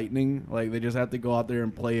like the Lightning, like they just have to go out there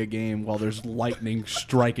and play a game while there's lightning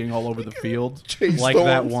striking all over the field, Chase like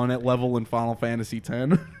that storms. one at level in Final Fantasy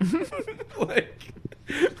X. Like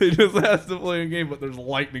they just have to play a game, but there's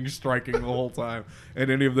lightning striking the whole time, and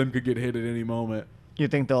any of them could get hit at any moment. You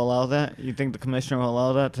think they'll allow that? You think the commissioner will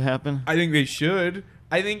allow that to happen? I think they should.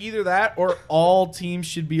 I think either that or all teams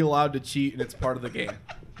should be allowed to cheat, and it's part of the game.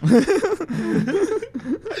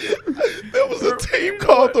 There was a team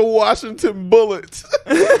called the Washington Bullets.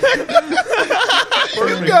 You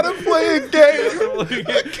gotta play a game.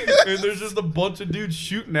 And there's just a bunch of dudes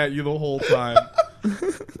shooting at you the whole time.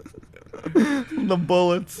 The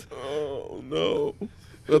Bullets. Oh no,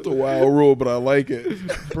 that's a wild rule, but I like it.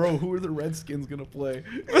 Bro, who are the Redskins gonna play?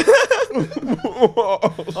 Oh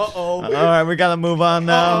Uh-oh. All right, we gotta move on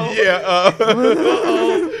now. yeah.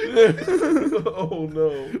 Oh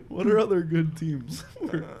no. What are other good teams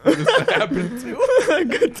for this to happen to?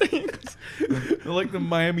 Good teams. They're like the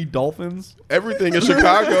Miami Dolphins. Everything in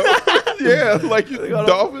Chicago. Yeah, like gotta-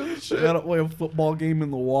 Dolphins. They Shit. gotta play a football game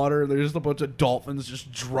in the water. There's just a bunch of dolphins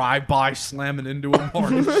just drive by slamming into them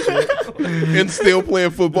hard and shit. And still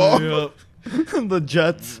playing football. Yep. The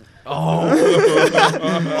Jets. Oh,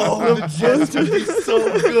 the Jets would be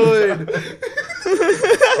so good.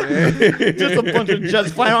 Just a bunch of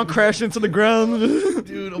Jets flying on, crash into the ground.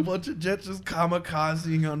 Dude, a bunch of Jets just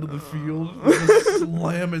kamikazing onto the field, just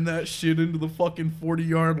slamming that shit into the fucking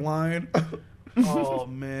 40-yard line. Oh,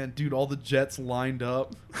 man. Dude, all the Jets lined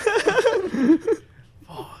up.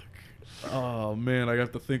 Fuck. Oh, man, I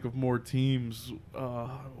have to think of more teams.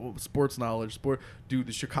 Sports knowledge. Dude,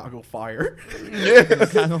 the Chicago Fire. Yeah.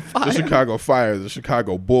 Kind of The Chicago Fire, the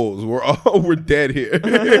Chicago Bulls. We're dead here.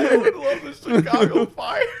 I would love the Chicago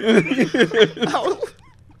Fire.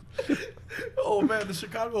 Oh, man, the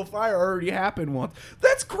Chicago Fire already happened once.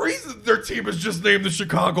 That's crazy that their team is just named the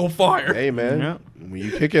Chicago Fire. Hey man, Yeah. when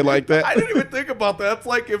you kick it like that, I didn't even think about that. It's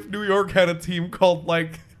like if New York had a team called,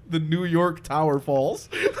 like, the New York Tower Falls.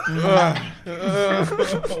 oh my god.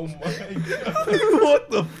 What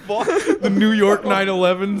the fuck? The New York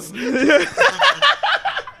 9/11s.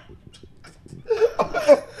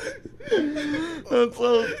 That's what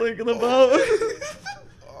I was thinking about.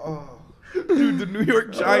 Dude, the New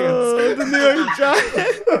York Giants. The New York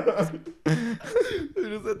Giants. They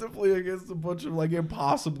just had to play against a bunch of, like,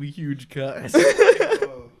 impossibly huge guys.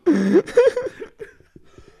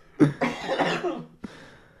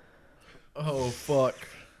 Oh, fuck.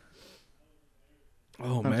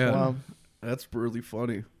 Oh, That's man. wild. That's really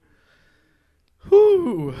funny.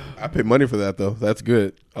 Whew. I pay money for that though. That's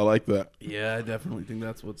good. I like that. Yeah, I definitely think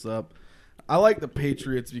that's what's up. I like the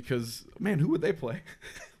Patriots because, man, who would they play?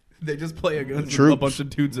 They just play against a Troops. bunch of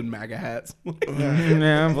dudes in MAGA hats.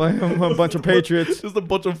 Yeah, I'm like a bunch of Patriots. Just a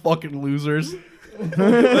bunch of fucking losers.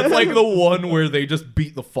 That's like the one where they just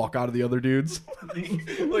beat the fuck out of the other dudes.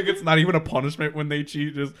 Like, it's not even a punishment when they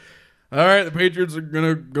cheat. Just, all right, the Patriots are going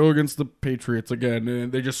to go against the Patriots again.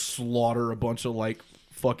 And they just slaughter a bunch of, like,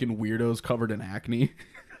 fucking weirdos covered in acne.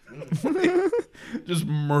 Just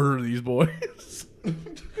murder these boys.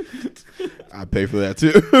 I pay for that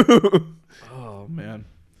too. Oh man,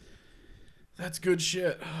 that's good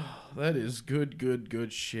shit. That is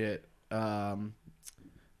good shit.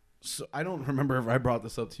 So I don't remember if I brought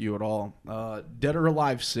this up to you at all. Dead or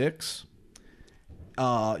Alive 6.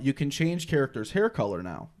 You can change characters' hair color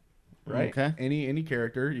now, right? Okay. Any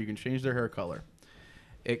character, you can change their hair color.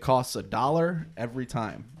 It costs $1 every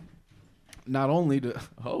time. Not only to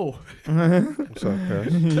What's up,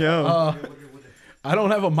 Chris? Yo. I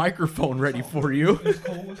don't have a microphone ready for you.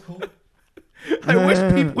 I wish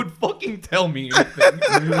people would fucking tell me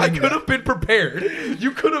anything. I could have been prepared.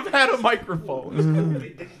 You could have had a microphone.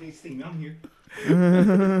 I'm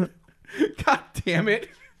here. God damn it.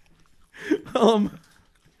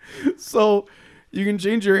 So you can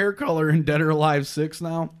change your hair color in Dead or Alive 6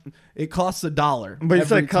 now. It costs $1. But you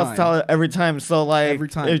said every it costs time. $1 every time. So, like, Every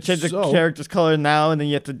time. if you change the So- character's color now and then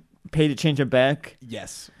you have to pay to change it back.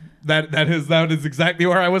 Yes. That is exactly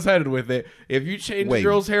where I was headed with it. If you change Wait. a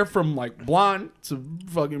girl's hair from like blonde to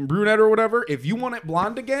fucking brunette or whatever, if you want it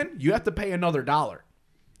blonde again, you have to pay another $1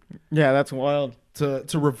 Yeah, that's wild. to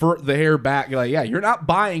revert the hair back. You're like, yeah, you're not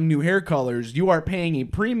buying new hair colors. You are paying a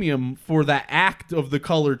premium for that act of the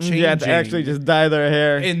color changing. You have to actually just dye their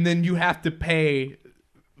hair. and then you have to pay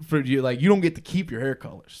for you. Like, you don't get to keep your hair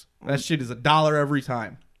colors. That shit is $1 every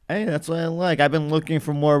time. Hey, that's what I like. I've been looking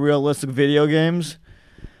for more realistic video games.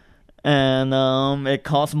 And it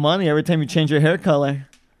costs money every time you change your hair color.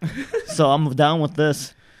 So I'm down with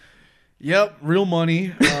this. Yep, real money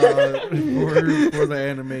for the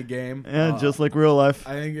anime game. Yeah, just like real life.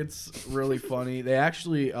 I think it's really funny. They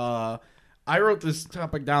actually, I wrote this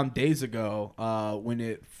topic down days ago when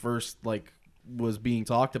it first like was being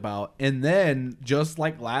talked about, and then just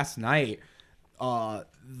like last night,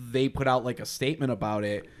 they put out like a statement about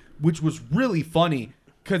it, which was really funny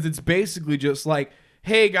because it's basically just like,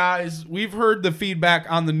 hey guys, we've heard the feedback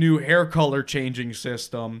on the new hair color changing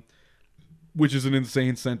system, which is an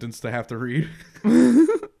insane sentence to have to read.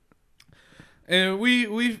 And we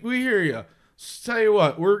hear you. So tell you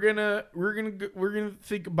what, we're gonna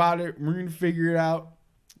think about it. We're gonna figure it out,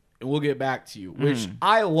 and we'll get back to you. Which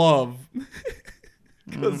I love,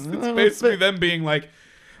 because it's basically them being like,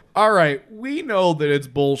 "All right, we know that it's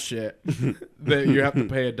bullshit that you have to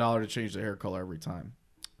pay $1 to change the hair color every time."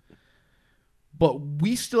 But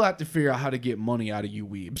we still have to figure out how to get money out of you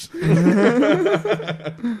weebs.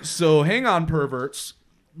 So hang on, perverts,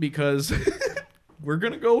 because we're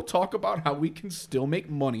going to go talk about how we can still make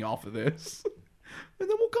money off of this. And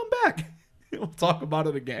then we'll come back. We'll talk about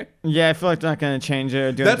it again. Yeah, I feel like they're not going to change it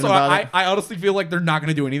or do That's anything all. about it. I honestly feel like they're not going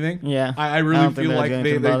to do anything. Yeah. I I really don't think feel they'll like do they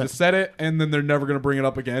anything about just said it, and then they're never going to bring it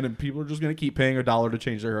up again, and people are just going to keep paying $1 to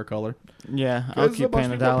change their hair color. Yeah, I'll Because a keep bunch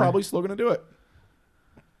paying of people are $1. probably still going to do it.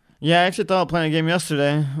 Yeah, I actually thought of playing a game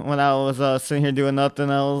yesterday when I was sitting here doing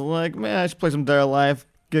nothing. I was like, man, I should play some Dead or Alive,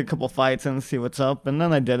 get a couple fights in, see what's up. And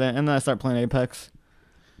then I did it, and then I started playing Apex.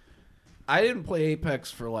 I didn't play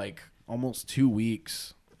Apex for like almost 2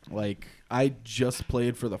 weeks. Like, I just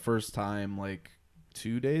played for the first time like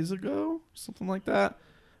 2 days ago, something like that.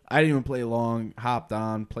 I didn't even play long. Hopped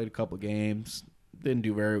on, played a couple games. Didn't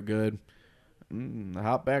do very good. I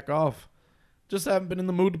hopped back off. Just haven't been in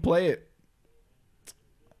the mood to play it.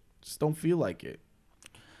 Just don't feel like it.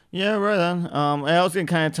 Yeah, right on. I was getting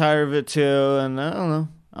kind of tired of it too, and I don't know.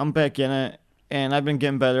 I'm back in it, and I've been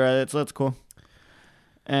getting better at it, so that's cool.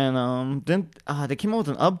 And they came out with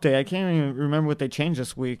an update. I can't even remember what they changed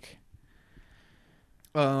this week.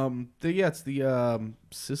 It's the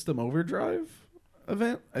System Overdrive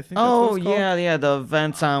event. I think. Oh that's what it's called. yeah, the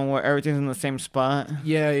events on where everything's in the same spot.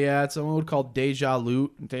 Yeah. It's a mode called Deja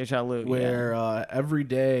Loot, Deja Loot. where every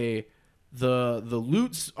day the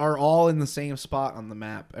loots are all in the same spot on the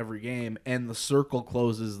map every game, and the circle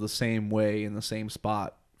closes the same way in the same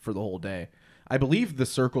spot for the whole day. I believe the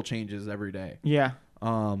circle changes every day. Yeah.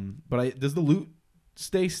 But does the loot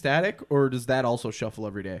stay static, or does that also shuffle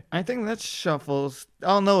every day? I think that shuffles.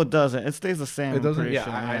 Oh no, it doesn't. It stays the same. It I'm doesn't. pretty Yeah,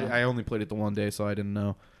 sure, I only played it the one day, so I didn't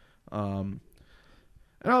know. And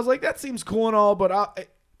I was like, that seems cool and all, but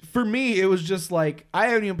for me, it was just like, I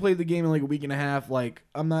haven't even played the game in like a week and a half. Like,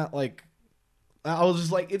 I'm not like, I was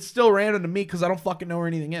just like, it's still random to me because I don't fucking know where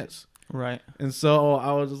anything is. Right. And so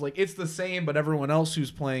I was just like, it's the same, but everyone else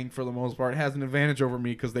who's playing for the most part has an advantage over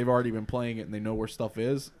me because they've already been playing it and they know where stuff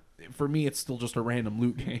is. For me, it's still just a random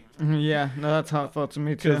loot game Yeah. No, that's how it felt to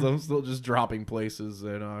me because too. I'm still just dropping places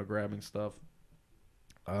and grabbing stuff.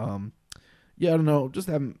 Yeah, I don't know. Just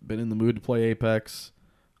haven't been in the mood to play Apex.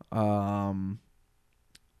 I've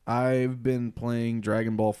been playing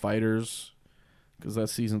Dragon Ball Fighters because that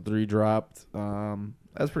season 3 dropped.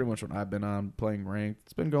 That's pretty much what I've been on playing ranked.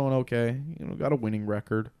 It's been going okay. Got a winning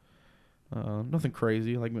record. Nothing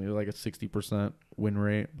crazy, like maybe like a 60% win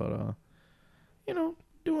rate, but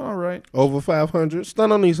doing all right. Over 500.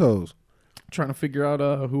 Stun on these hoes. Trying to figure out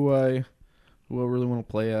who I really want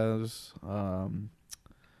to play as. I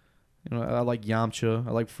like Yamcha.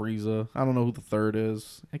 I like Frieza. I don't know who the third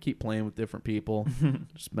is. I keep playing with different people,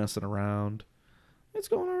 just messing around. It's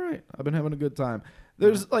going all right. I've been having a good time.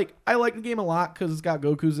 I like the game a lot because it's got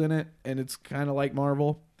Goku's in it, and it's kind of like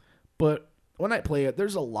Marvel. But when I play it,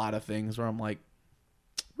 there's a lot of things where I'm like,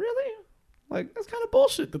 really? Like, that's kind of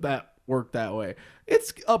bullshit that worked that way.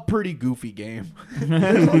 It's a pretty goofy game.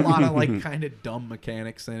 There's a lot of like kind of dumb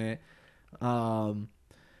mechanics in it. And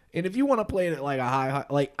if you want to play it at like a high,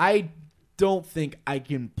 like I don't think I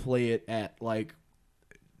can play it at like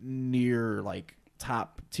near like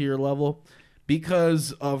top tier level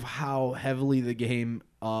because of how heavily the game,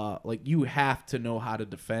 like you have to know how to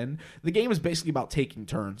defend. The game is basically about taking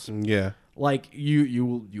turns. Yeah. Like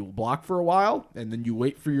you'll block for a while and then you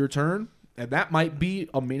wait for your turn, and that might be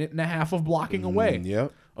a minute and a half of blocking away.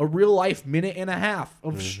 Yep. A real life minute and a half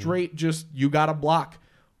of straight just you gotta block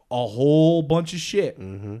a whole bunch of shit.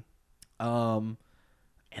 And I'm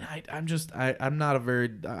not a very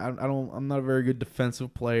good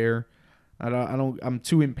defensive player. I'm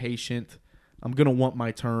too impatient. I'm gonna want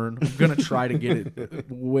my turn. I'm gonna try to get it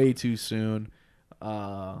way too soon.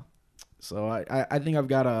 So I think I've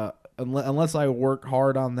got unless I work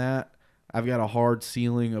hard on that, I've got a hard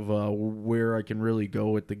ceiling of where I can really go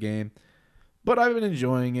with the game. But I've been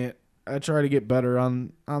enjoying it. I try to get better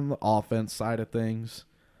on the offense side of things.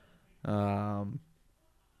 Yeah,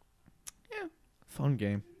 fun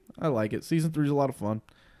game. I like it. Season 3 is a lot of fun.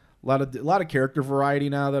 A lot of character variety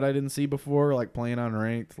now that I didn't see before, like playing on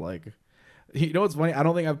ranked. Like, what's funny? I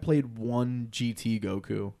don't think I've played one GT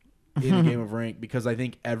Goku in a game of ranked because I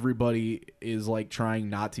think everybody is like trying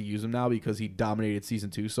not to use him now because he dominated season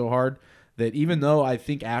 2 so hard that even though I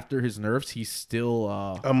think after his nerfs he's still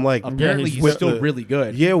I'm like, apparently he's still really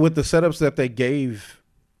good. Yeah, with the setups that they gave,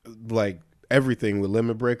 like everything with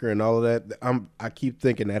Limit Breaker and all of that, I keep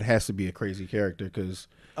thinking that has to be a crazy character because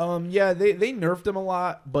yeah, they nerfed him a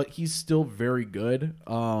lot, but he's still very good.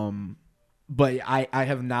 But I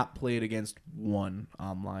have not played against one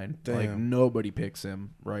online. Damn. Like nobody picks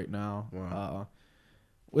him right now. Wow.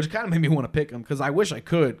 Which kind of made me want to pick him because I wish I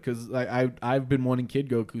could because I've been wanting Kid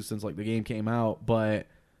Goku since like the game came out, but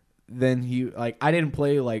then I didn't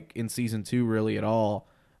play like in season 2 really at all,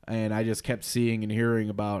 and I just kept seeing and hearing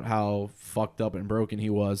about how fucked up and broken he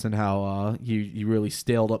was and how he really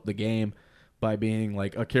staled up the game by being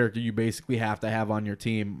like a character you basically have to have on your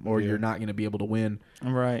team or you're not going to be able to win.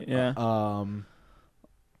 Right, yeah.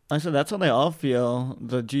 I said that's how they all feel.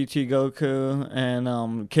 The GT Goku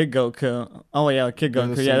and Kid Goku. Oh yeah, Kid They're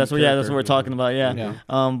the Goku. same Yeah, that's what character. we're talking about. Yeah.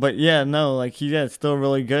 But yeah, no, like it's still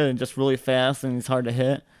really good and just really fast and he's hard to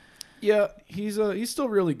hit. Yeah, he's still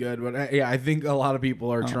really good, but I think a lot of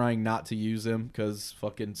people are trying not to use him because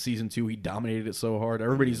fucking season 2 he dominated it so hard.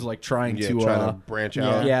 Everybody's like trying to branch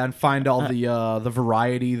out. Yeah, and find all the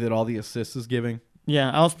variety that all the assists is giving.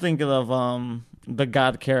 Yeah, I was thinking of the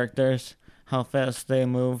god characters, how fast they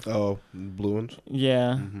move. Oh, blue ones.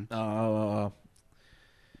 Yeah.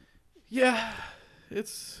 Yeah,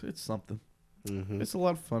 it's something. It's a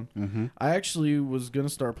lot of fun. I actually was gonna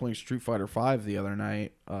start playing Street Fighter V the other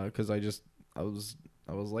night because I was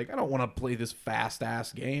like, I don't want to play this fast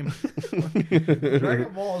ass game.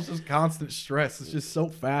 Dragon Ball is just constant stress. It's just so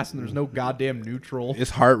fast and there's no goddamn neutral.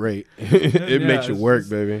 It's heart rate. It makes you work,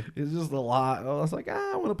 baby. It's just a lot. I was like,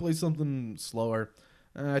 I want to play something slower.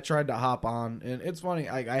 And I tried to hop on, and it's funny.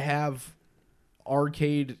 I have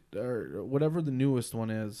arcade or whatever the newest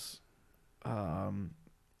one is.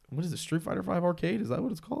 What is it? Street Fighter V Arcade? Is that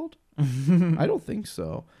what it's called? I don't think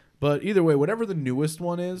so. But either way, whatever the newest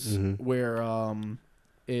one is, where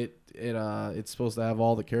it's supposed to have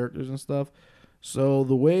all the characters and stuff. So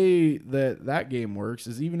the way that game works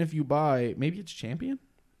is even if you buy, maybe it's Champion,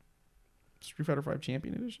 Street Fighter V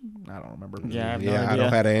Champion Edition. I don't remember. Yeah, I have no I idea.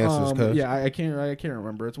 don't have the answers. Cause Yeah, I can't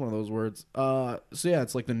remember. It's one of those words. So yeah,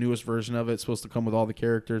 it's like the newest version of it. It's supposed to come with all the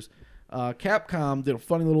characters. Capcom did a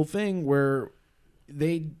funny little thing where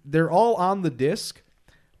they're all on the disc,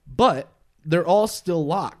 but they're all still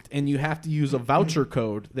locked, and you have to use a voucher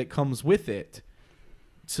code that comes with it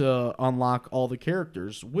to unlock all the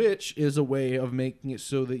characters, which is a way of making it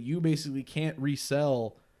so that you basically can't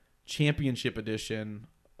resell Championship Edition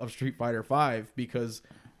of Street Fighter V because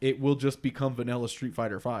it will just become vanilla Street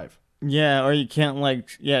Fighter V. Yeah, or you can't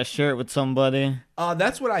share it with somebody.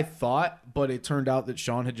 That's what I thought, but it turned out that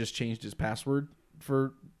Sean had just changed his password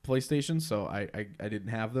for PlayStation, so I didn't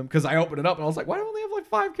have them because I opened it up and I was like, why don't they have like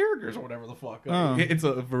 5 characters or whatever the fuck? Oh. It's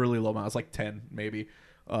a really low amount. It's like 10 maybe.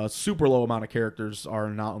 Super low amount of characters are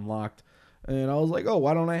not unlocked. And I was like, oh,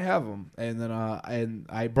 why don't I have them? And then and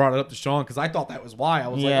I brought it up to Sean because I thought that was why. I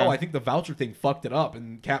was like, Yeah. oh, I think the voucher thing fucked it up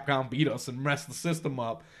and Capcom beat us and messed the system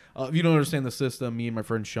up. If you don't understand the system, me and my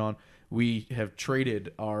friend Sean, we have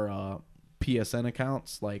traded our PSN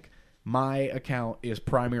accounts. Like, my account is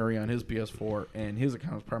primary on his PS4 and his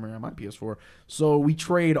account is primary on my PS4. So we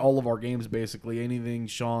trade all of our games basically. Anything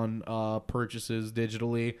Sean purchases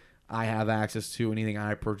digitally, I have access to. Anything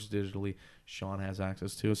I purchase digitally, Sean has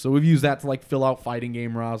access to. So we've used that to like fill out fighting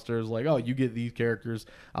game rosters. Like, oh, you get these characters,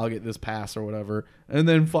 I'll get this pass or whatever. And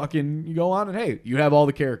then fucking you go on and hey, you have all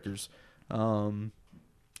the characters.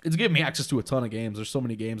 It's given me access to a ton of games. There's so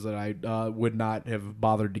many games that I would not have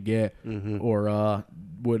bothered to get or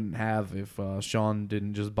wouldn't have if Sean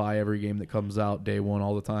didn't just buy every game that comes out day one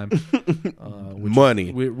all the time. Which Money.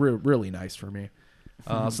 is really nice for me.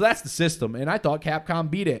 So that's the system, and I thought Capcom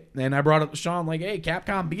beat it. And I brought up to Sean like, hey,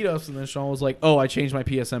 Capcom beat us. And then Sean was like, oh, I changed my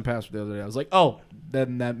PSN password the other day. I was like, oh,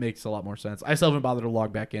 then that makes a lot more sense. I still haven't bothered to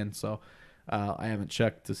log back in, so I haven't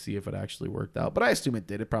checked to see if it actually worked out. But I assume it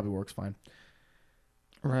did. It probably works fine.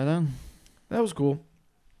 Right on. That was cool.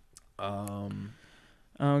 We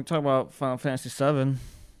talk about Final Fantasy VII.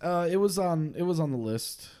 It was on the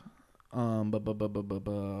list. All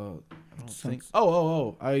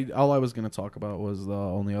I was gonna talk about was the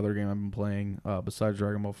only other game I've been playing besides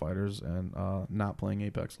Dragon Ball FighterZ and not playing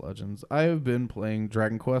Apex Legends. I have been playing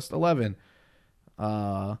Dragon Quest XI,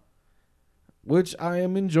 which I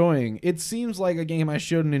am enjoying. It seems like a game I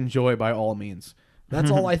shouldn't enjoy by all means. That's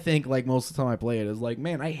all I think. Like most of the time I play it is like,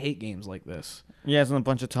 man, I hate games like this. Yeah, it's a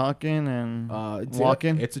bunch of talking and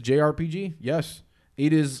Walking. It's a JRPG. Yes.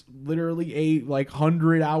 It is literally a like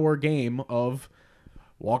 100-hour game of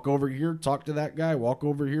walk over here, talk to that guy, walk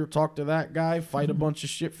over here, talk to that guy, fight a bunch of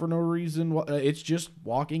shit for no reason. It's just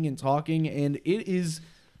walking and talking, and it is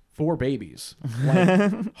for babies. Like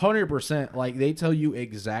 100%. Like they tell you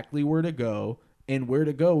exactly where to go, and where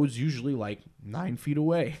to go is usually like 9 feet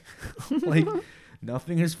away. Like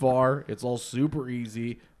nothing is far. It's all super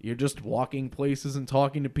easy. You're just walking places and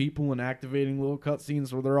talking to people and activating little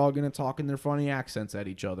cutscenes where they're all going to talk in their funny accents at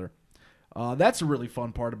each other. That's a really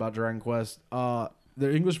fun part about Dragon Quest.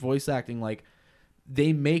 Their English voice acting, like,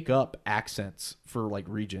 they make up accents for, like,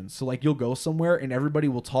 regions. So, like, you'll go somewhere and everybody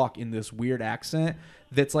will talk in this weird accent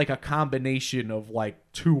that's, like, a combination of, like,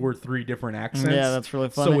 2 or 3 different accents. Yeah, that's really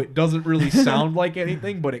funny. So it doesn't really sound like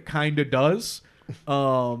anything, but it kind of does.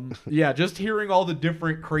 Yeah, just hearing all the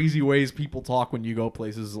different crazy ways people talk when you go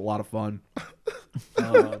places is a lot of fun.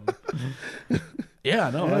 Yeah,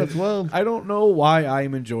 no, Yeah, it's wild. I don't know why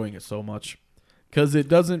I'm enjoying it so much, because it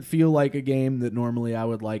doesn't feel like a game that normally I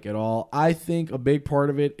would like at all. I think a big part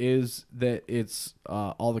of it is that it's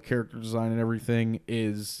all the character design and everything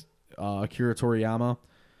is Akira Toriyama,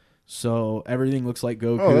 so everything looks like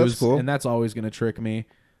Goku's, that's cool. and that's always going to trick me.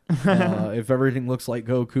 If everything looks like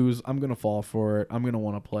Goku's, I'm gonna fall for it. I'm gonna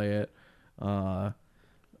want to play it.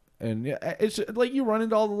 And yeah, it's like you run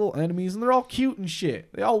into all the little enemies, and they're all cute and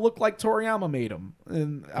shit. They all look like Toriyama made them,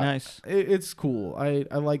 and Nice. It's cool. I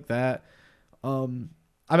like that. I'm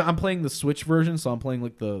playing the Switch version, so I'm playing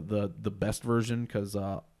like the best version because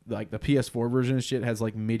like the PS4 version of shit has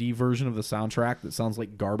like MIDI version of the soundtrack that sounds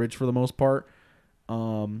like garbage for the most part.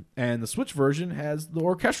 And the Switch version has the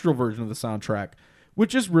orchestral version of the soundtrack,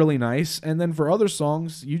 which is really nice. And then for other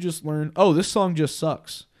songs, you just learn, oh, this song just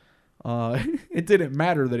sucks. It didn't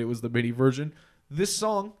matter that it was the MIDI version. This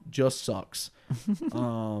song just sucks.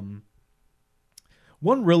 One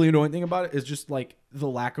really annoying thing about it is just like the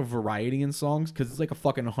lack of variety in songs, because it's like a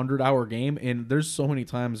fucking 100-hour game, and there's so many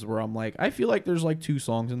times where I'm like, I feel like there's like 2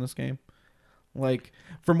 songs in this game. Like,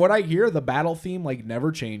 from what I hear, the battle theme like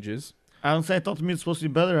never changes. I don't say I thought the music's supposed to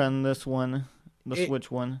be better on this one, the Switch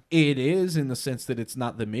one. It is, in the sense that it's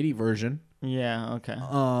not the MIDI version. Yeah, okay.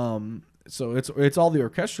 So it's all the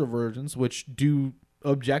orchestral versions, which do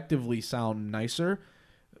objectively sound nicer,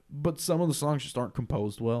 but some of the songs just aren't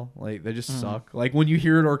composed well. Like they just suck. Like when you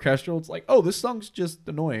hear it orchestral, it's like, oh, this song's just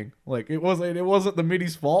annoying. Like it wasn't the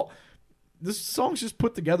MIDI's fault. This song's just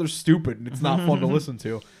put together stupid, and it's not fun to listen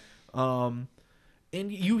to. And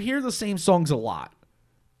you hear the same songs a lot.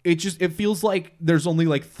 It feels like there's only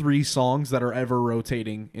like 3 songs that are ever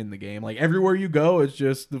rotating in the game. Like everywhere you go, it's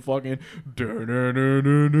just the fucking.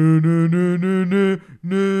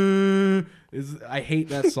 I hate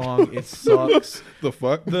that song. It sucks. The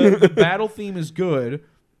fuck? The battle theme is good,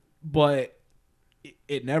 but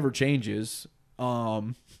it never changes.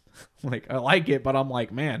 Like I like it, but I'm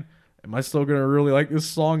like, man, Am I still gonna really like this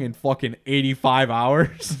song in fucking 85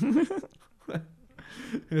 hours?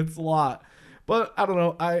 It's a lot. But I don't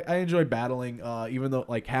know. I enjoy battling, even though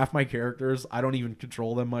like half my characters, I don't even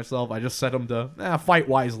control them myself. I just set them to fight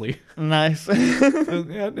wisely. Nice.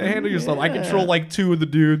 Yeah, handle yourself. I control like 2 of the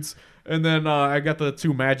dudes, and then I got the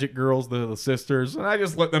 2 magic girls, the sisters, and I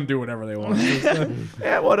just let them do whatever they want.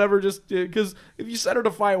 Yeah, whatever. Just because if you set her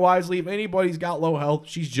to fight wisely, if anybody's got low health,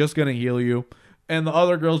 she's just gonna heal you. And the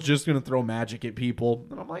other girl's just going to throw magic at people.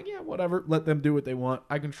 And I'm like, yeah, whatever. Let them do what they want.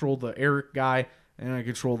 I control the Eric guy, and I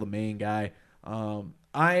control the main guy.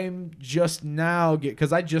 I'm just now...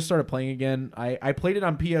 Because I just started playing again. I played it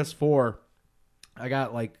on PS4. I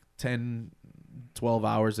got like 10, 12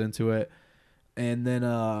 hours into it. And then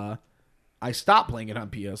I stopped playing it on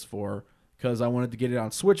PS4 because I wanted to get it on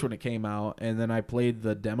Switch when it came out. And then I played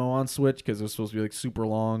the demo on Switch because it was supposed to be like super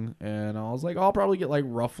long. And I was like, I'll probably get like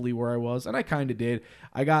roughly where I was. And I kind of did.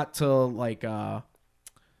 I got to like so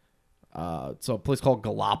a place called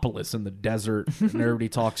Gallipolis in the desert, and everybody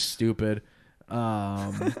talks stupid.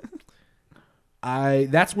 That's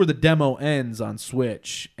where the demo ends on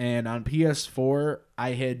Switch. And on PS4,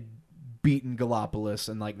 I had beaten Gallipolis,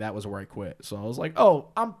 and like that was where I quit. So I was like, oh,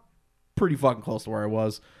 I'm pretty fucking close to where I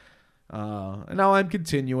was. And now I'm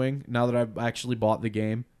continuing now that I've actually bought the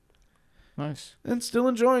game. Nice. And still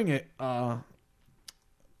enjoying it. But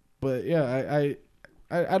yeah,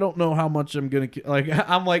 I don't know how much I'm gonna like.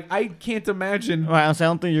 I'm like, I can't imagine. Right, I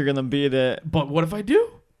don't think you're gonna beat it. But what if I do?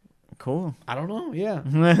 Cool. I don't know. Yeah.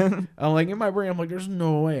 I'm like in my brain. I'm like, there's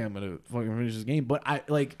no way I'm gonna fucking finish this game. But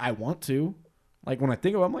I want to. Like when I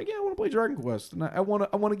think of it, I'm like, yeah, I want to play Dragon Quest, and I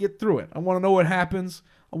want to get through it. I want to know what happens.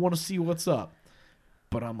 I want to see what's up.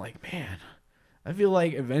 But I'm like, man, I feel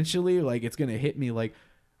like eventually, like it's gonna hit me. Like,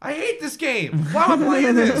 I hate this game. Why am I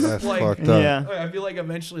playing this? That's like, fucked up. Yeah. I feel like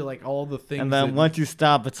eventually, like all the things. And then once you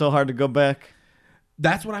stop, it's so hard to go back.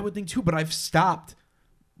 That's what I would think too. But I've stopped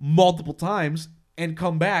multiple times and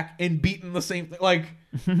come back and beaten the same thing. Like,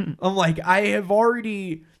 I'm like, I have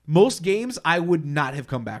already. Most games, I would not have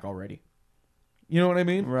come back already. You know what I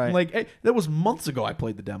mean? Right. Like, that was months ago I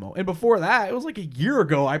played the demo. And before that, it was like a year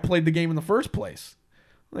ago I played the game in the first place.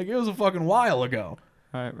 Like, it was a fucking while ago.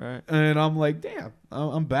 Right. And I'm like, damn,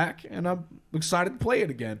 I'm back, and I'm excited to play it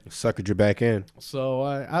again. Suckered you back in. So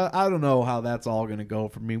I don't know how that's all going to go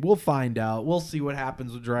for me. We'll find out. We'll see what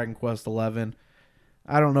happens with Dragon Quest XI.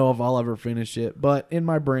 I don't know if I'll ever finish it, but in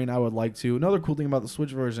my brain, I would like to. Another cool thing about the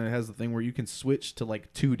Switch version, it has the thing where you can switch to,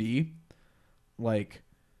 like, 2D. Like,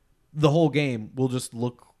 the whole game will just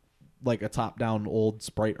look like a top-down old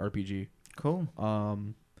sprite RPG. Cool.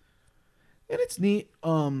 And it's neat.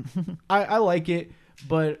 I like it,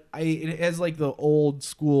 but it has like the old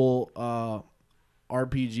school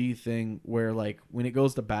RPG thing where like when it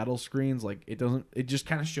goes to battle screens, like it just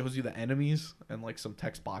kind of shows you the enemies and like some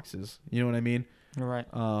text boxes. You know what I mean? Right.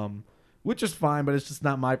 Which is fine, but it's just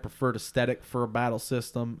not my preferred aesthetic for a battle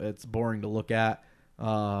system. It's boring to look at.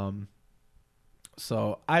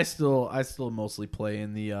 So I still mostly play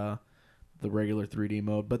in the regular 3D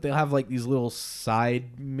mode, but they'll have like these little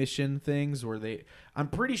side mission things where I'm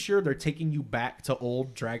pretty sure they're taking you back to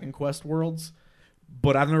old Dragon Quest worlds,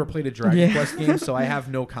 but I've never played a Dragon Quest game, so I have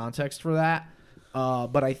no context for that.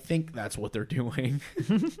 But I think that's what they're doing.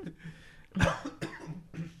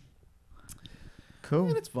 Cool.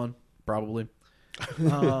 And it's fun, probably.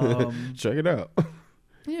 Check it out.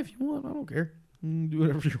 Yeah, if you want, I don't care. Do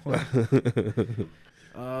whatever you want.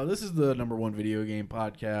 This is the #1 video game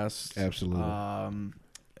podcast. Absolutely.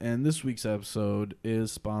 And this week's episode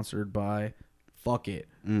is sponsored by Fuck It,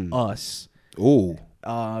 Us. Ooh.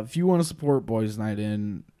 If you want to support Boys Night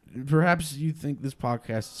In, perhaps you think this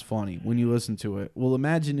podcast is funny when you listen to it. Well,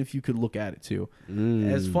 imagine if you could look at it too.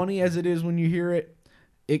 As funny as it is when you hear it,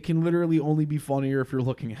 it can literally only be funnier if you're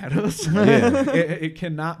looking at us. Yeah. it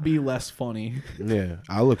cannot be less funny. Yeah,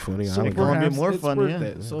 I look funny. So I It don't can care. be perhaps more it's fun, worth yeah.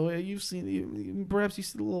 it. So you've seen, perhaps you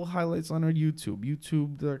see the little highlights on our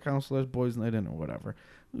YouTube.com/Boys Night In or whatever.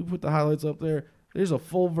 We put the highlights up there. There's a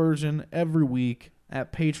full version every week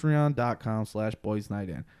at Patreon.com/Boys Night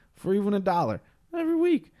In for even $1 every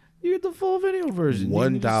week. You get the full video version. You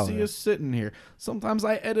can just see $1. us sitting here. Sometimes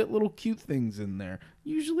I edit little cute things in there.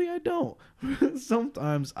 Usually I don't.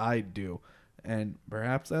 Sometimes I do. And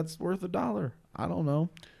perhaps that's worth $1. I don't know.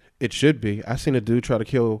 It should be. I seen a dude try to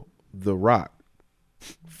kill The Rock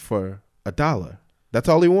for $1. That's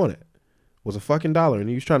all he wanted was a fucking $1, and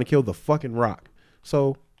he was trying to kill the fucking Rock.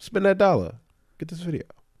 So spend that $1. Get this video.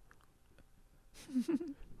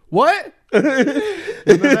 What? When did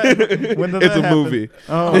It's that a happen? movie.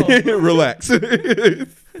 Oh. Relax. I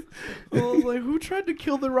was like, who tried to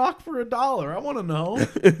kill The Rock for $1? I want to know.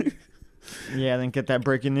 Yeah, I didn't get that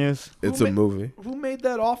breaking news. It's Who a movie. Who made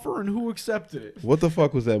that offer and who accepted it? What the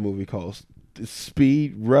fuck was that movie called?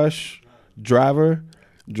 Speed Rush Driver.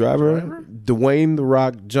 Dwayne The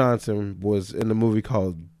Rock Johnson was in a movie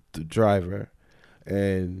called The Driver,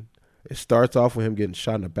 and it starts off with him getting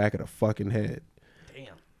shot in the back of the fucking head.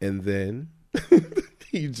 Damn. And then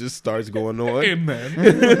he just starts going on. Amen.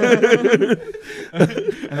 And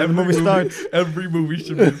then the movie starts. Every movie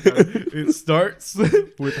should be that. It starts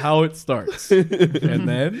with how it starts, and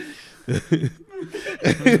then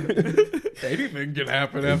anything can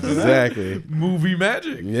happen after Exactly. that. Movie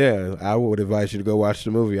magic. Yeah, I would advise you to go watch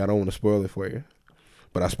the movie. I don't want to spoil it for you,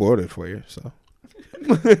 but I spoiled it for you. So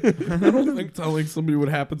I don't think telling somebody what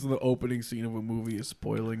happens in the opening scene of a movie is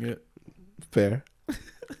spoiling it. fair.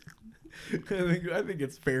 I think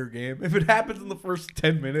it's fair game. If it happens in the first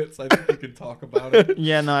 10 minutes, I think we can talk about it.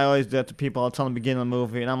 Yeah, no, I always do that to people. I'll tell them the beginning of the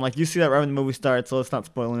movie, and I'm like, you see that right when the movie starts, so it's not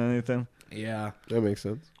spoiling anything. Yeah. That makes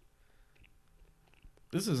sense.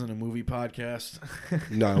 This isn't a movie podcast.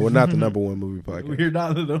 No, we're not the number one movie podcast. We're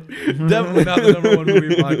not definitely not the number one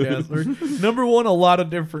movie podcast. We're number one, a lot of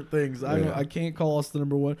different things. Yeah. I can't call us the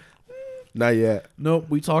number one. Not yet. Nope,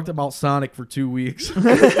 we talked about Sonic for 2 weeks. Yeah,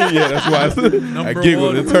 that's why I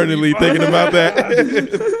giggled internally thinking about that.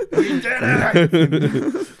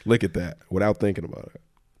 Look at that without thinking about it.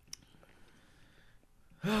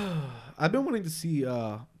 I've been wanting to see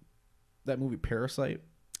that movie Parasite.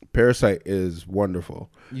 Parasite is wonderful,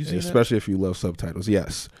 You seen it? especially if you love subtitles.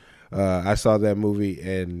 Yes, I saw that movie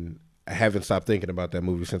and I haven't stopped thinking about that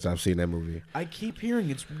movie since I've seen that movie. I keep hearing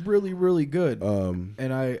it's really, really good.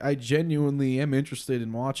 And I genuinely am interested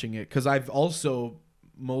in watching it because I've also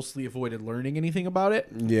mostly avoided learning anything about it.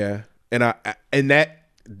 Yeah, and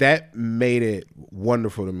that made it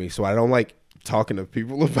wonderful to me. So I don't like talking to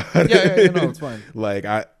people about it. Yeah, no, it's fine. Like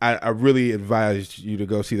I really advise you to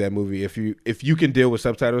go see that movie if you can deal with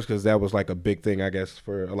subtitles, because that was like a big thing, I guess,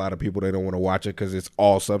 for a lot of people. They don't want to watch it because it's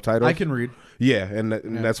all subtitles. I can read. Yeah, and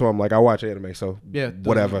that's why I'm like, I watch anime, so Yeah,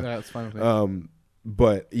 whatever. That's fine with me.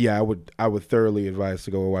 But yeah, I would thoroughly advise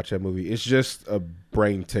to go and watch that movie. It's just a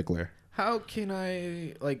brain tickler. How can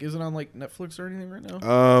I is it on like Netflix or anything right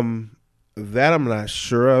now? That I'm not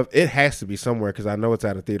sure of. It has to be somewhere because I know it's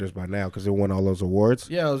out of theaters by now because it won all those awards.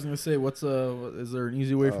 Yeah, I was gonna say, is there an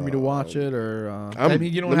easy way for me to watch it, or I'm- I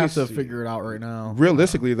mean, you don't let me have to see. figure it out right now.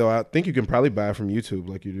 Realistically, though, I think you can probably buy it from YouTube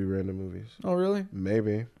like you do random movies. Oh, really?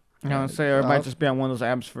 Maybe. I would say, or it might just be on one of those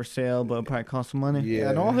apps for sale, but it'll probably cost some money.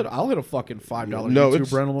 Yeah, no, I'll hit a fucking $5 No, YouTube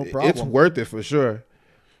it's rental, no problem. It's worth it for sure.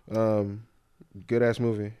 Good ass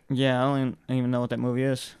movie. Yeah, I don't even know what that movie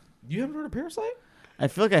is. You haven't heard of Parasite? I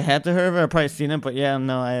feel like I had to heard of it. I've probably seen it, but yeah,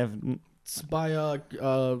 no, I have. It's by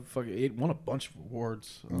fucking it won a bunch of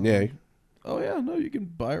awards. Yeah. Oh yeah, no, you can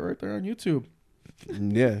buy it right there on YouTube.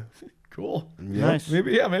 Yeah. Cool. Yeah. Nice.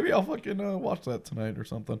 Maybe I'll fucking watch that tonight or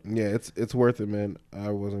something. Yeah, it's worth it, man. I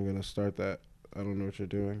wasn't gonna start that. I don't know what you're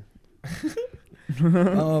doing.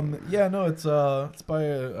 Yeah, no, it's by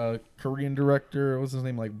a Korean director. What's his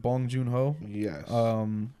name? Like Bong Joon-ho. Yes.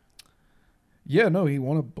 Yeah, no, he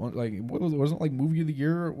won a bunch. Like, what was it? Wasn't it like movie of the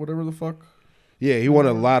year or whatever the fuck? Yeah, he won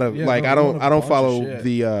a lot of Yeah, like no, I he won don't a I don't bunch of follow shit.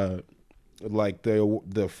 the like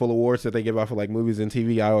the full awards that they give out for like movies and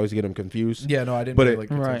TV. I always get them confused. Yeah, no, I didn't But pay it-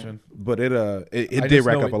 like Right. attention. But it I did just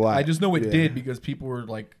rack know up a lot. I just know it Yeah. did because people were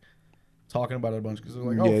like talking about it a bunch because they're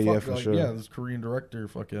like, oh, Yeah, fuck, yeah, for like, sure. yeah, this Korean director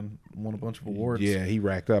fucking won a bunch of awards. Yeah, he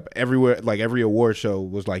racked up everywhere. Like every award show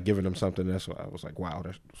was like giving him something. That's why I was like, wow,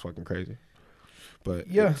 that's fucking crazy. But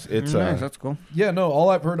Yeah. it's Nice, that's cool. Yeah, no, all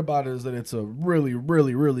I've heard about it is that it's a really,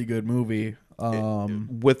 really, really good movie.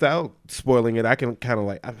 without spoiling it, I can kind of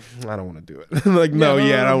like I don't want to do it. Like no, I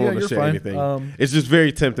don't want to you're share fine. anything. It's just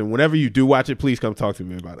very tempting. Whenever you do watch it, please come talk to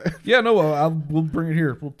me about it. Yeah, no, we'll bring it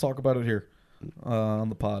here. We'll talk about it here on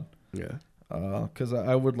the pod. Yeah. Because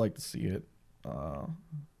I would like to see it.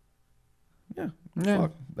 Yeah. Yeah.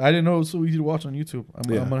 Fuck. I didn't know it was so easy to watch on YouTube.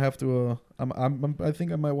 I'm Yeah. gonna have to. I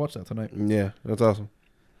think I might watch that tonight Yeah, that's awesome.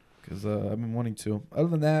 because I've been wanting to. Other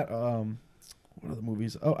than that, what are the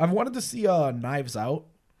movies? Oh, I've wanted to see Knives Out.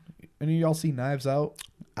 Any of y'all see Knives Out?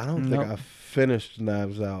 I don't Nope. think I finished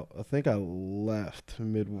Knives Out. I think I left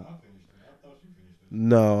mid.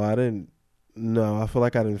 No, I didn't. No, I feel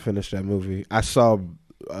like I didn't finish that movie. I saw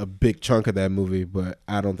a big chunk of that movie, but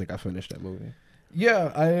I don't think I finished that movie.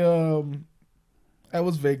 Yeah, I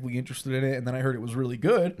was vaguely interested in it, and then I heard it was really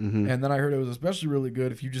good, Mhm. and then I heard it was especially really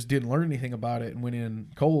good if you just didn't learn anything about it and went in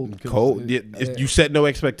cold. 'cause Cold. You set no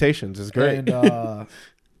expectations. It's great. And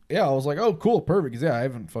yeah, I was like, oh, cool, perfect. 'Cause, yeah, I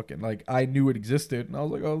haven't fucking like I knew it existed, and I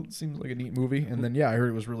was like, oh, it seems like a neat movie. And then yeah, I heard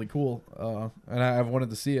it was really cool, and I've wanted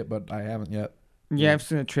to see it, but I haven't yet. Yeah, I've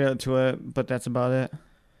seen a trailer to it, but that's about it.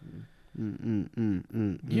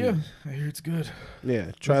 Yeah, I hear it's good.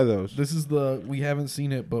 Yeah, try those. This is we haven't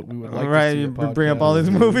seen it, but we would like All right, to see you a bring up podcast. all these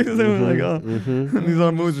movies, and we're like, oh, Mm-hmm. these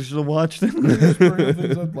are movies we should have watched. These are the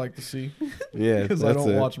things I'd like to see Yeah, because I that's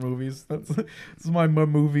don't it. watch movies. This is my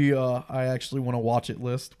movie. I actually want to watch it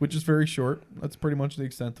list, which is very short. That's pretty much the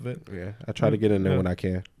extent of it. Yeah, I try to get in there Yeah. when I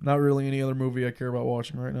can. Not really any other movie I care about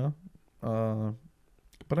watching right now.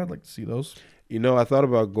 But I'd like to see those. You know, I thought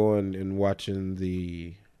about going and watching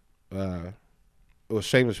the. Well,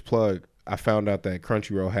 shameless plug. I found out that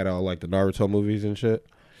Crunchyroll had all like the Naruto movies and shit,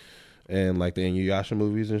 and like the Inuyasha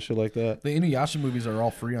movies and shit like that. The Inuyasha movies are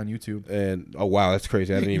all free on YouTube. And oh wow, that's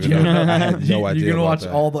crazy! I didn't even know. I had no idea. You're gonna about watch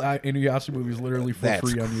that. all the Inuyasha movies literally for That's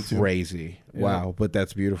free on YouTube. crazy. Yeah. Wow, but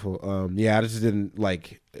that's beautiful. Yeah, I just didn't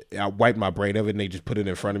like. I wiped my brain of it, and they just put it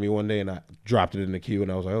in front of me one day, and I dropped it in the queue, and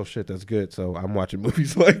I was like, "Oh shit, that's good." So I'm watching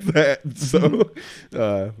movies like that. So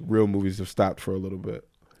real movies have stopped for a little bit.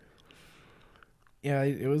 Yeah,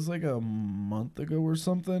 it was like a month ago or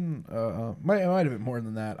something. It might have been more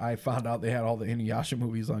than that. I found out they had all the Inuyasha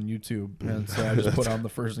movies on YouTube, and so I just put on the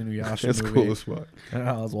first Inuyasha That's movie. cool as fuck. And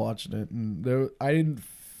I was watching it, and I didn't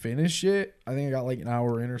finish it. I think I got like an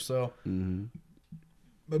hour in or so. Mm-hmm.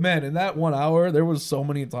 But man, in that 1 hour, there was so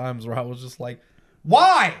many times where I was just like,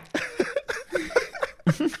 "Why?"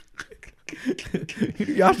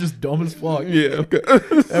 Inuyasha's dumb as fuck. Yeah.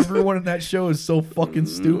 Everyone in that show is so fucking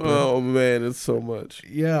stupid. Oh man, it's so much.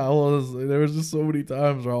 Yeah, there was just so many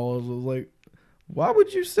times where I was like, why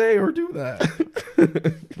would you say or do that?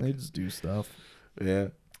 They just do stuff. Yeah.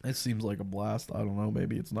 It seems like a blast. I don't know.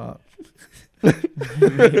 Maybe it's not. Yeah.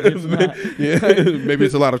 Maybe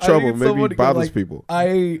it's a lot of trouble. it's Maybe somebody- it bothers like, people.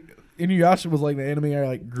 Inuyasha was like the anime I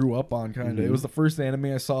like grew up on, kind of. Mhm. It was the first anime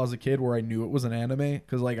I saw as a kid where I knew it was an anime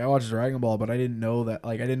because like I watched Dragon Ball, but I didn't know that.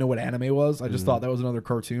 Like I didn't know what anime was. I just thought that was another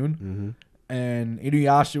cartoon. Mm-hmm. And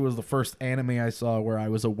Inuyasha was the first anime I saw where I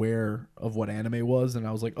was aware of what anime was, and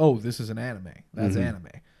I was like, "Oh, this is an anime. That's anime."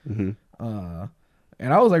 Mm-hmm.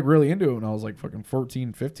 And I was like really into it when I was like fucking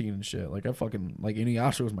 14, 15 and shit. Like I fucking like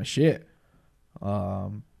Inuyasha was my shit.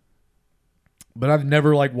 But I've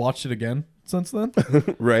never like watched it again since then.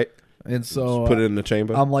 Right. And so Just put it in the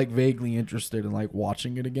chamber. I'm like vaguely interested in like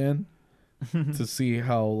watching it again to see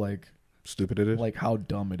how like Stupid it is. how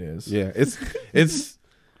dumb it is. Yeah, it's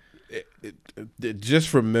just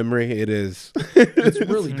from memory, it is. It's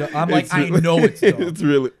really dumb. I'm like, I know it's dumb. It's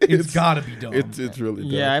really. It's gotta be dumb. It's really.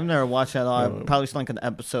 Dumb. Yeah, I've never watched that at all. No. I've probably seen like an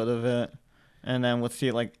episode of it, and then would see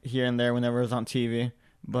it like here and there whenever it was on TV.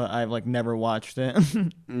 But I've like never watched it.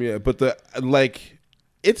 Yeah, but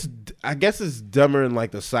it's. I guess it's dumber in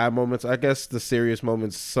like the side moments. I guess the serious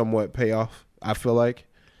moments somewhat pay off. I feel like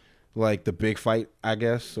the big fight, I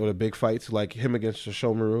guess, or the big fights, like him against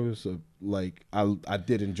Sesshomaru. So like I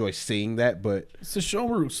did enjoy seeing that, but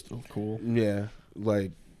Sesshomaru's still cool. yeah,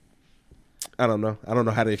 like I don't know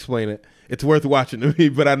how to explain it. It's worth watching to me,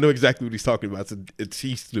 but I know exactly what he's talking about. So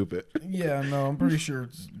he's stupid. Yeah, no, I'm pretty sure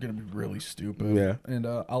it's gonna be really stupid. Yeah. And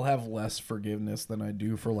I'll have less forgiveness than I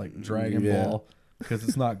do for like Dragon Yeah. Ball because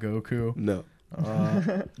it's not Goku. No.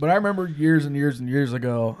 But I remember years and years and years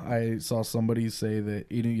ago, I saw somebody say that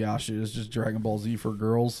Inuyasha is just Dragon Ball Z for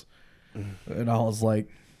girls, and I was like,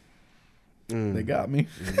 they got me.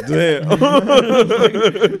 Damn.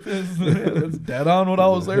 That's dead on what I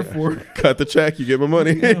was there for. Cut the check, you get my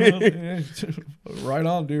money. Right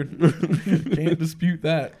on, dude. Can't dispute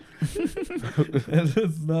that. That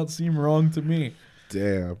does not seem wrong to me.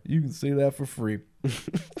 Damn. You can say that for free.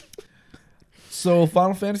 So,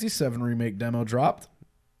 Final Fantasy VII Remake demo dropped.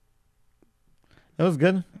 It was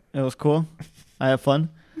good. It was cool. I had fun.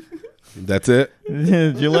 That's it.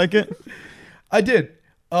 Did you like it? I did.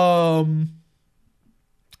 I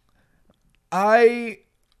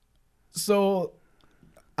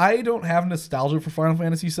don't have nostalgia for Final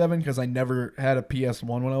Fantasy VII because I never had a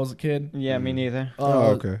PS1 when I was a kid. Yeah, me neither.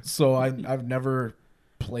 Okay. So I've never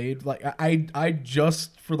played like I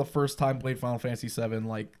just for the first time played Final Fantasy VII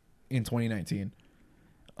like in 2019.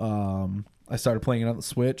 I started playing it on the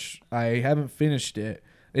Switch. I haven't finished it.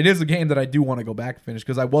 It is a game that I do want to go back and finish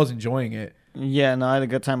because I was enjoying it. Yeah, no, I had a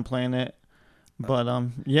good time playing it. But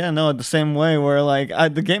yeah, no, the same way where like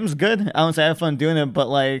the game's good. I don't say I have fun doing it, but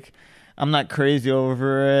like I'm not crazy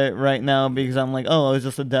over it right now because I'm like, oh, it was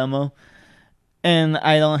just a demo, and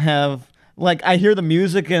I don't have like I hear the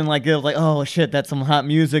music and like it's like, oh shit, that's some hot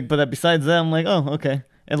music. But besides that, I'm like, oh, okay,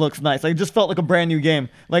 it looks nice. Like it just felt like a brand new game.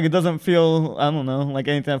 Like it doesn't feel, I don't know, like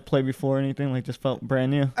anything I've played before or anything. Like just felt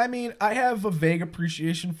brand new. I mean, I have a vague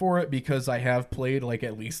appreciation for it because I have played like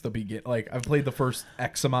at least I've played the first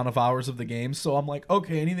X amount of hours of the game, so I'm like,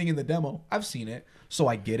 okay, anything in the demo, I've seen it, so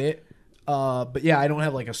I get it. But yeah, I don't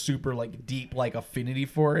have like a super like deep like affinity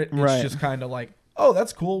for it. It's Right. just kind of like, oh,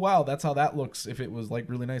 that's cool. Wow, that's how that looks. If it was like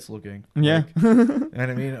really nice looking, Yeah. Like, you know what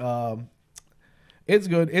I mean? It's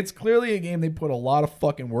good. It's clearly a game they put a lot of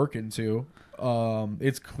fucking work into.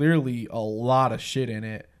 It's clearly a lot of shit in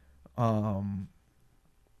it. I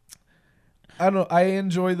don't know. I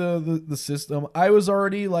enjoy the system. I was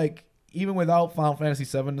already like, even without Final Fantasy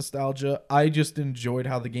VII nostalgia, I just enjoyed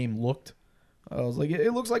how the game looked. I was like,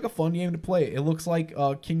 it looks like a fun game to play. It looks like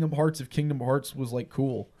Kingdom Hearts if Kingdom Hearts was like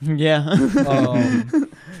cool. Yeah. And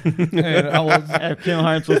I was, Kingdom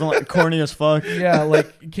Hearts wasn't like corny as fuck. yeah,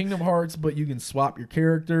 like Kingdom Hearts, but you can swap your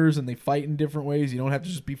characters and they fight in different ways. You don't have to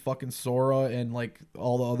just be fucking Sora and like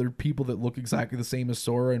all the other people that look exactly the same as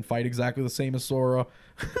Sora and fight exactly the same as Sora.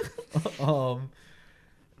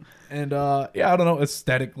 Yeah, I don't know.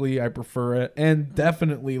 Aesthetically, I prefer it, and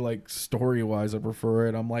definitely like story wise, I prefer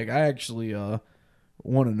it. I'm like, I actually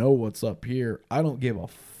want to know what's up here. I don't give a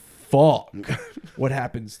fuck what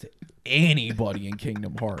happens to anybody in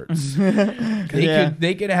Kingdom Hearts.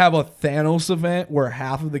 They could have a Thanos event where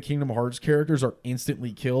half of the Kingdom Hearts characters are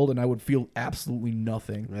instantly killed, and I would feel absolutely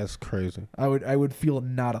nothing. That's crazy. I would feel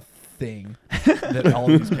not a thing that all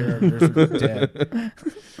these characters are dead.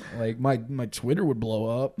 Like my Twitter would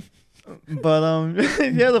blow up. But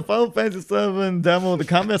yeah, the Final Fantasy VII demo, the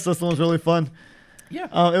combat system was really fun. Yeah.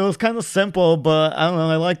 It was kind of simple, but I don't know,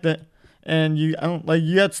 I liked it. And you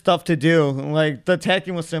had stuff to do. Like the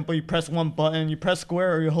attacking was simple. You press one button, you press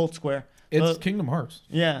square or you hold square. It's Kingdom Hearts.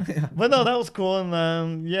 Yeah. But no, that was cool. And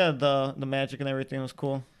the magic and everything was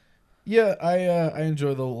cool. Yeah, I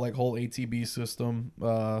enjoy the like whole ATB system.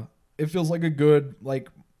 It feels like a good like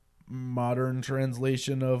modern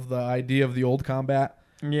translation of the idea of the old combat.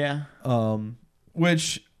 Yeah.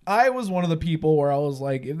 Which I was one of the people where I was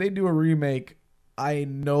like, if they do a remake, I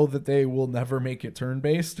know that they will never make it turn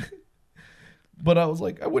based. But I was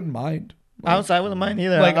like, I wouldn't mind. I wouldn't mind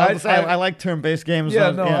either. Like, I like turn-based games.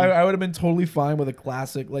 Yeah, no, I would have been totally fine with a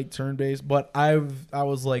classic like turn based. But I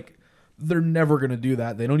was like, they're never gonna do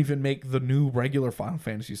that. They don't even make the new regular Final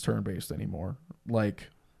Fantasies turn based anymore. Like,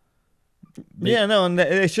 yeah, no, and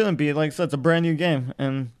it shouldn't be. Like, so it's a brand new game,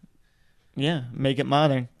 and yeah, make it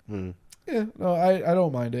modern. yeah, no, I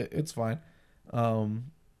don't mind it. It's fine.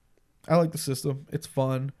 I like the system. It's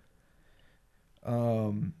fun.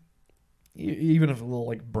 Even if a little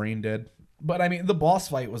like brain dead. But I mean, the boss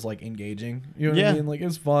fight was like engaging. You know what I mean? Like,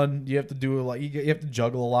 it's fun. You have to do like you have to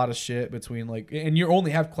juggle a lot of shit between like, and you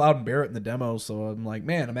only have Cloud and Barrett in the demo. So I'm like,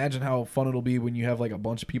 man, imagine how fun it'll be when you have like a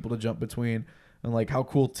bunch of people to jump between, and like how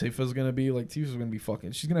cool Tifa's gonna be. Like, Tifa's gonna be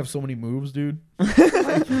fucking. She's gonna have so many moves, dude.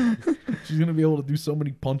 Like, she's gonna be able to do so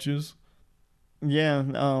many punches. Yeah.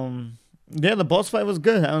 Yeah, the boss fight was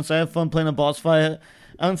good. I had fun playing a boss fight.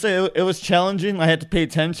 I don't say it was challenging. I had to pay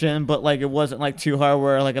attention, but like it wasn't like too hard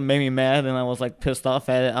where like it made me mad and I was like pissed off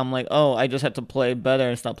at it. I'm like, oh, I just had to play better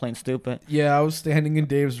and stop playing stupid. Yeah, I was standing in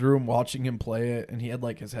Dave's room watching him play it, and he had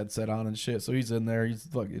like his headset on and shit. So he's in there.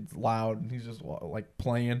 He's like, it's loud, and he's just like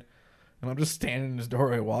playing, and I'm just standing in his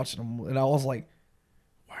doorway watching him, and I was like,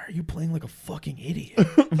 why are you playing like a fucking idiot?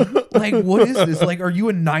 Like, what is this? Like, are you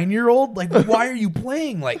a 9-year-old? Like, why are you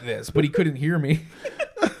playing like this? But he couldn't hear me.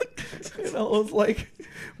 And I was like,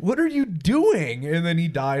 what are you doing? And then he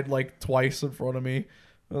died like twice in front of me.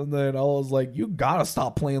 And then I was like, you gotta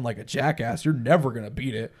stop playing like a jackass. You're never gonna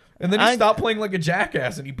beat it. And then he stopped playing like a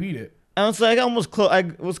jackass and he beat it. I was like, I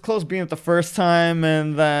was close being it the first time,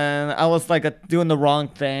 and then I was like doing the wrong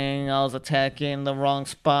thing. I was attacking the wrong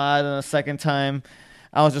spot, and the second time,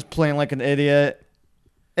 I was just playing like an idiot.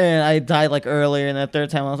 And I died like earlier, and the third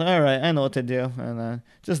time I was like, all right, I know what to do, and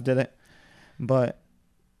just did it. But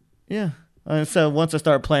yeah, and so once I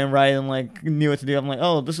started playing right and like knew what to do, I'm like,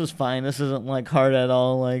 oh, this is fine. This isn't like hard at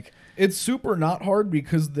all. Like, it's super not hard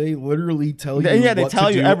because they literally tell you they what tell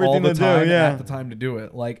to you do everything all the to time do, yeah. at the time to do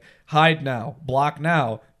it. Like, hide now, block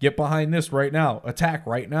now, get behind this right now, attack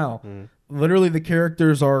right now. Literally, the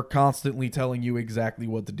characters are constantly telling you exactly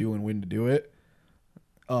what to do and when to do it.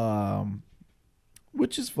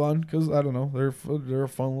 Which is fun because I don't know, they're a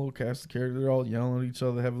fun little cast of characters. They're all yelling at each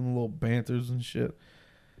other, having little banters and shit.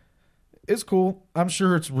 It's cool. I'm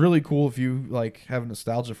sure it's really cool if you like have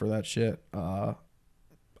nostalgia for that shit.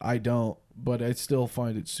 I don't, but I still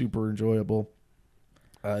find it super enjoyable.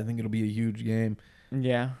 I think it'll be a huge game.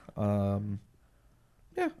 yeah.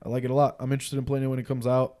 Yeah, I like it a lot. I'm interested in playing it when it comes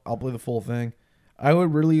out. I'll play the full thing. I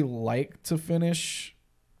would really like to finish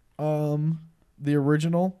the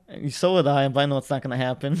original. So would I, but I know it's not gonna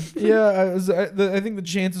happen. Yeah, I think the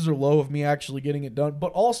chances are low of me actually getting it done.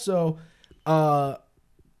 But also,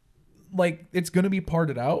 like, it's going to be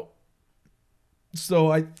parted out.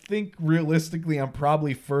 So I think realistically, I'm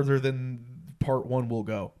probably further than part 1 will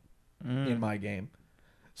go in my game.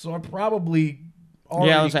 So I'm probably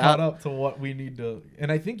already caught up to what we need to.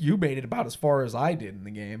 And I think you made it about as far as I did in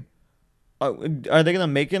the game. Are they gonna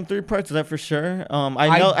make it in 3 parts? Is that for sure? I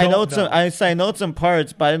I know it's in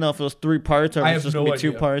parts, but I didn't know if it was 3 parts or if it's just no gonna be 2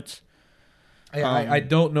 idea. parts. I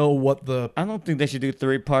don't know what the. I don't think they should do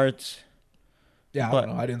 3 parts. Yeah, I but-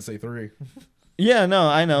 don't know. I didn't say 3. Yeah, no,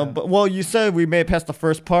 I know. Yeah. But well, you said we made it past the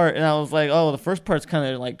first part, and I was like, oh, the first part's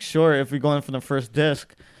kind of like short if we're going for the first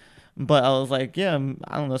disc. But I was like, yeah,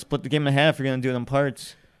 I don't know, split the game in half. You're gonna do it in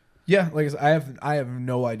parts. Yeah, like I said, I have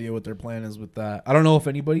no idea what their plan is with that. I don't know if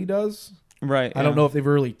anybody does. Right. I don't know if they've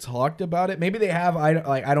really talked about it. Maybe they have.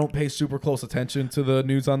 I don't pay super close attention to the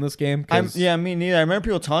news on this game. Yeah, me neither. I remember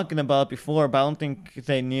people talking about it before, but I don't think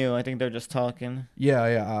they knew. I think they're just talking.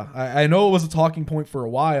 Yeah. I know it was a talking point for a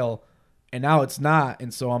while, and now it's not.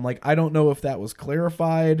 And so I'm like, I don't know if that was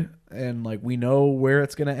clarified and like we know where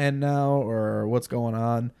it's gonna end now or what's going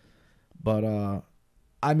on. But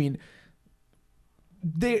I mean,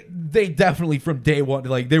 they definitely from day one,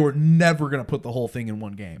 like, they were never gonna put the whole thing in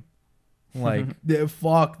one game. Like,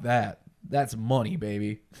 fuck that. That's money,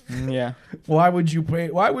 baby. Yeah. Why would you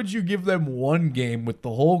give them one game with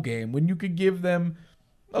the whole game when you could give them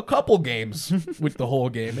a couple games with the whole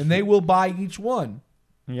game and they will buy each one?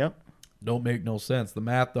 Yep. Don't make no sense. The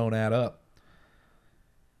math don't add up.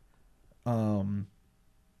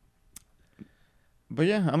 But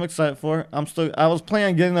yeah, I'm excited for it. I was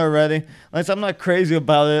planning on getting there already. Like I said, I'm not crazy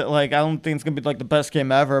about it. Like, I don't think it's gonna be like the best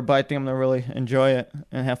game ever, but I think I'm gonna really enjoy it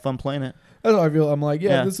and have fun playing it. That's how I feel. I'm like,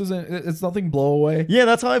 Yeah. this isn't. It's nothing blow away. Yeah,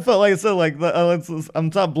 that's how I felt. Like I said, like I'm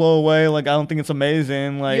not blow away. Like, I don't think it's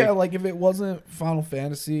amazing. Like, Yeah, like if it wasn't Final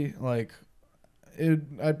Fantasy, like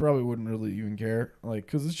I probably wouldn't really even care. Like,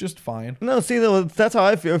 because it's just fine. no, see, that's how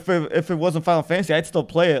I feel. If it wasn't Final Fantasy, I'd still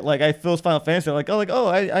play it. Like, I feel it's Final Fantasy.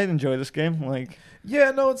 I enjoy this game. Like,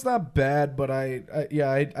 Yeah, no, it's not bad, but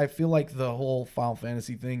I feel like the whole Final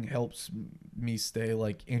Fantasy thing helps me stay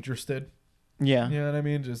like interested. yeah. You know what I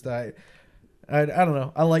mean? Just I don't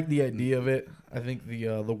know. I like the idea of it. I think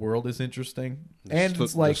the world is interesting, and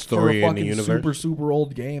it's like the story for a in the fucking universe. super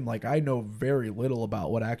old game. Like, I know very little about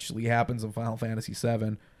what actually happens in Final Fantasy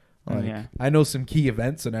VII. Like, Yeah. I know some key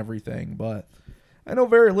events and everything, but I know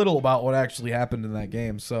very little about what actually happened in that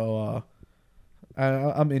game. So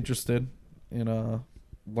I'm interested in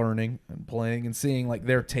learning and playing and seeing like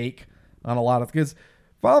their take on a lot of, because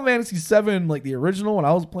Final Fantasy VII, like the original, when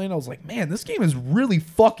I was playing, I was like, man, this game is really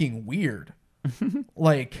fucking weird.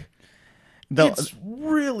 Like, it's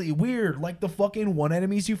really weird. Like the fucking one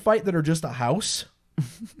enemies you fight that are just a house.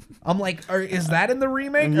 I'm like, is that in the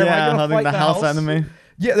remake? Or am I Yeah, gonna I think fight the house enemy.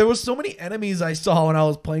 Yeah, there was so many enemies I saw when I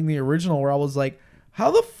was playing the original where I was like,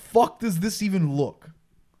 how the fuck does this even look?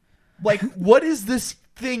 Like, what is this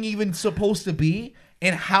thing even supposed to be?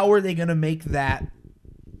 And how are they going to make that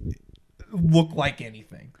look like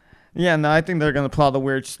anything? Yeah, no, I think they're gonna put all the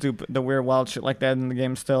weird, wild shit like that in the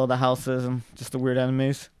game still. The houses and just the weird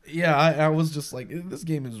enemies. Yeah, I was just like, this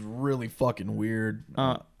game is really fucking weird.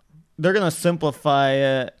 They're gonna simplify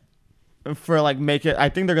it for like make it. I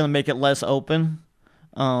think they're gonna make it less open.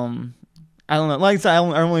 I don't know. Like I said, I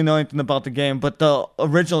don't really know anything about the game, but the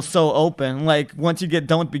original's so open. Like, once you get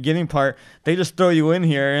done with the beginning part, they just throw you in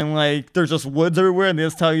here, and like there's just woods everywhere, and they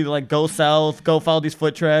just tell you to like go south, go follow these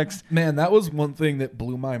foot tracks. Man, that was one thing that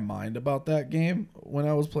blew my mind about that game when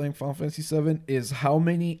I was playing Final Fantasy VII is how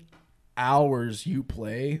many hours you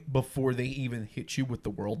play before they even hit you with the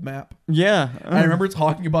world map. Yeah, I remember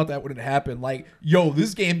talking about that when it happened. Like, yo,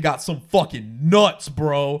 this game got some fucking nuts,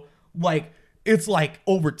 bro. Like, it's like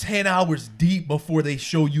over 10 hours deep before they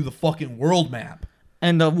show you the fucking world map.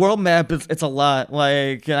 And the world map it's a lot.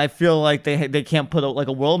 Like, and I feel like they can't put like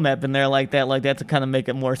a world map in there like that to kind of make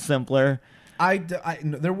it more simpler.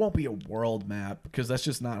 There won't be a world map because that's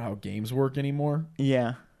just not how games work anymore.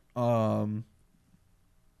 Yeah.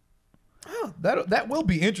 That will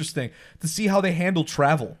be interesting to see how they handle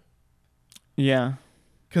travel. Yeah.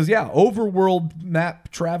 Because, yeah, overworld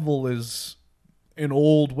map travel is an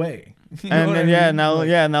old way. You know And what then I yeah, mean? now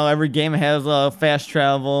Like, now every game has fast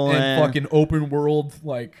travel and fucking open world,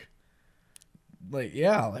 like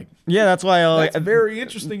yeah, like yeah, that's why that's very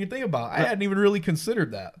interesting to think about. I hadn't even really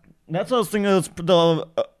considered that. that's what I was thinking. The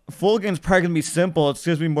full game's probably gonna be simple. It's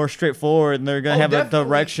just be more straightforward, and they're gonna have a definitely.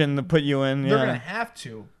 direction to put you in. They're Yeah. gonna have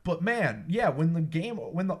to. But man, yeah, when the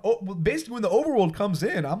overworld comes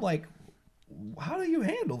in, I'm like, how do you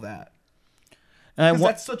handle that? And I, Because wa-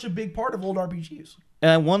 that's such a big part of old RPGs.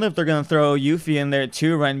 and I wonder if they're gonna throw Yuffie in there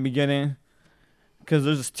too right in the beginning, because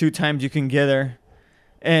there's just 2 times you can get her,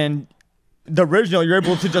 and the original you're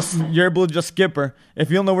able to just skip her if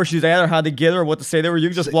you don't know where she's at or how to get her or what to say to her. You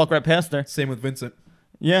can just walk right past her. Same with Vincent.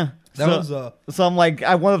 Yeah. That so, was So I'm like,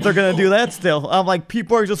 I wonder if they're gonna do that still. I'm like,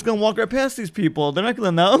 people are just gonna walk right past these people. They're not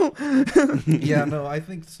gonna know. yeah, no, I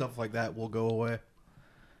think stuff like that will go away.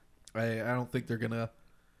 I don't think they're gonna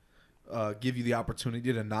give you the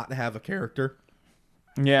opportunity to not have a character.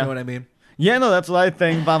 Yeah. You know what I mean? Yeah, no, that's what I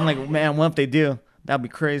think. But I'm like, man, what if they do? That'd be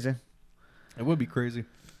crazy. It would be crazy.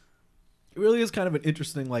 It really is kind of an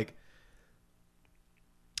interesting, like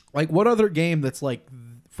what other game that's like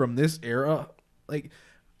from this era, like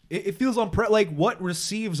it feels like what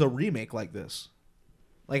receives a remake like this?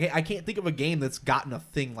 Like I can't think of a game that's gotten a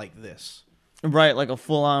thing like this. Right, like a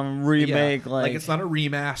full-on remake. Yeah, Like it's not a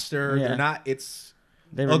remaster. Yeah. They're not. It's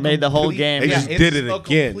they a remade the whole complete- game. They Yeah, just it's did it a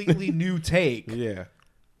again. completely new take Yeah.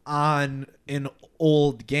 on an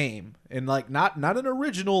old game, and like not an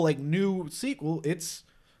original like new sequel. It's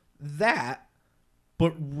that,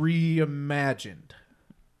 but reimagined.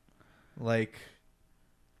 Like,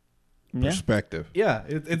 Yeah. Perspective. yeah,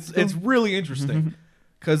 it's really interesting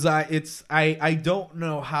because I don't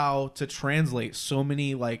know how to translate so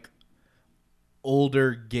many like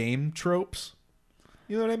older game tropes.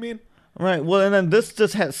 You know what I mean? Right. Well, and then this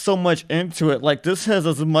just has so much into it. Like this has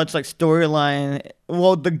as much like storyline.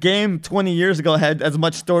 Well, the game 20 years ago had as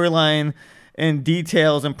much storyline and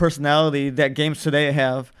details and personality that games today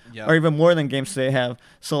have, Yeah. or even more than games today have.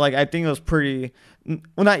 So like I think it was pretty,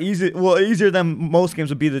 well, not easy. Well, easier than most games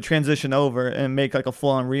would be to transition over and make like a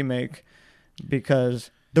full-on remake, because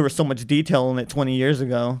there was so much detail in it 20 years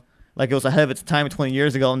ago. Like it was ahead of its time 20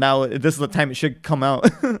 years ago. Now this is the time it should come out.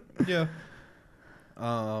 Yeah.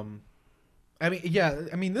 I mean, yeah.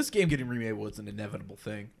 I mean, this game getting remade was an inevitable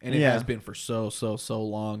thing, and it Yeah. has been for so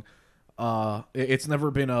long. It's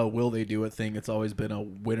never been a will they do it thing. It's always been a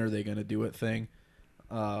when are they gonna do it thing.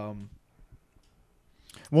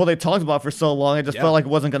 Well, they talked about it for so long, it just Yeah. felt like it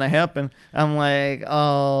wasn't going to happen. I'm like,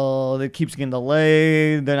 oh, it keeps getting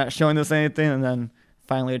delayed. They're not showing us anything. And then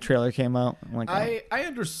finally a trailer came out. I'm like, oh. I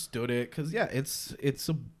understood it because yeah, it's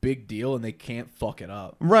a big deal, and they can't fuck it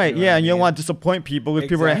up. Right, You know yeah, what I and you don't mean? want to disappoint people because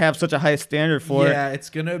people are going to Exactly. have such a high standard for Yeah, it. it's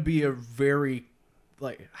gonna be a very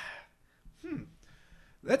like.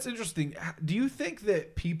 That's interesting. Do you think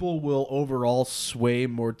that people will overall sway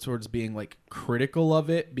more towards being like critical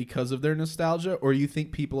of it because of their nostalgia, or you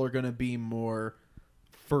think people are gonna be more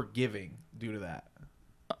forgiving due to that?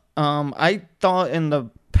 I thought in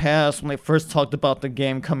the past when they first talked about the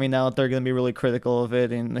game coming out, they're gonna be really critical of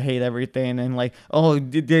it and hate everything and like, oh,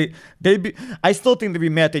 they be. I still think they'd be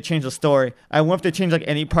mad if they changed the story. I wonder if they change like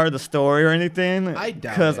any part of the story or anything. I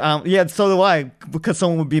doubt Because it. yeah, so do I. Because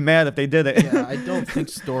someone would be mad if they did it. Yeah, I don't think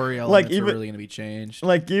story elements even- are really gonna be changed.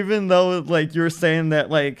 Like even though like you were saying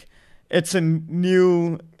that like it's a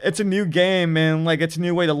new game and like it's a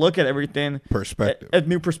new way to look at everything. Perspective. A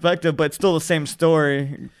new perspective, but it's still the same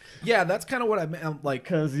story. Yeah, that's kind of what I meant. I'm like,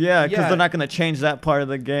 Because Yeah. they're not gonna change that part of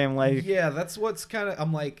the game. Like yeah, that's what's kind of.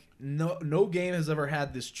 I'm like, no game has ever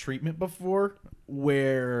had this treatment before,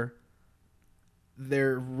 where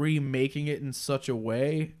they're remaking it in such a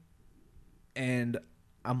way, and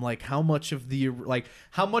I'm like, how much of the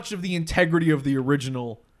integrity of the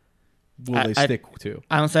original will they stick to?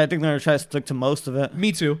 honestly, I think they're gonna try to stick to most of it.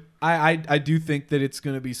 Me too. I do think that it's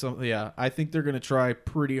gonna be something. Yeah, I think they're gonna try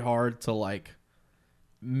pretty hard to like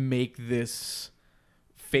make this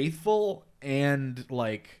faithful and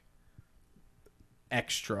like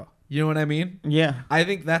extra. You know what I mean? Yeah. I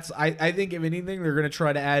think I think if anything, they're gonna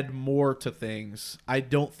try to add more to things. I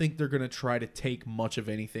don't think they're gonna try to take much of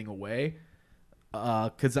anything away.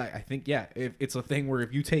 Because I think if it's a thing where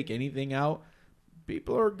if you take anything out,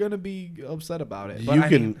 people are gonna be upset about it.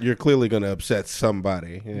 But You're clearly gonna upset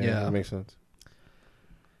somebody. Yeah, that makes sense.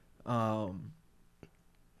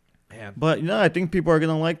 Man. But I think people are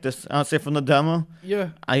gonna like this. I'll say from the demo.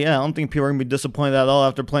 Yeah, I don't think people are gonna be disappointed at all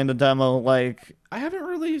after playing the demo. Like, I haven't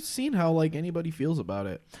really seen how like anybody feels about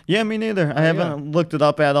it. yeah, me neither. I haven't looked it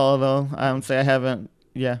up at all though. I would say I haven't.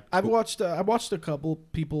 Yeah. I watched a couple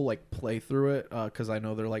people like play through it because I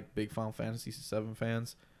know they're like big Final Fantasy VII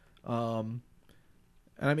fans, and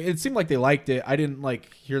I mean it seemed like they liked it. I didn't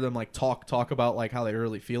like hear them like talk about like how they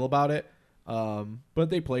really feel about it. But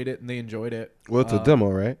they played it and they enjoyed it. Well, it's a demo,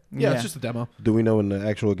 right? Yeah, it's just a demo. Do we know when the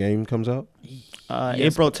actual game comes out?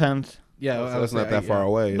 April 10th. Yeah, So that's not that far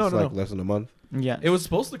away. It's No, like less than a month. Yeah. It was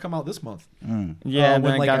supposed to come out this month. Yeah, and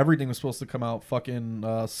when then like got everything was supposed to come out. Fucking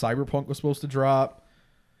Cyberpunk was supposed to drop.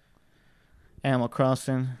 Animal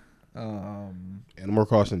Crossing. Animal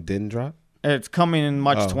Crossing didn't drop. It's coming in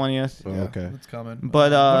March Oh. 20th. Oh, Yeah, okay. it's coming.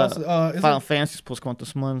 But what else? Is Final it- Fantasy supposed to come out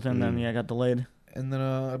this month, and then it got delayed. and then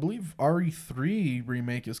I believe RE3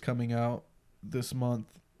 remake is coming out this month,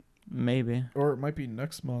 Maybe. or it might be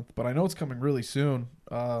next month. But I know it's coming really soon.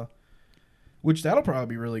 Which that'll probably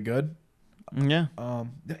be really good. Yeah.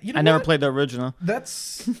 You know I never what? played the original.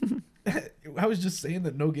 That's. I was just saying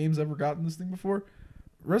that no game's ever gotten this thing before.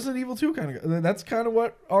 Resident Evil 2 kind of. That's kind of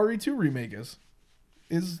what RE2 remake is.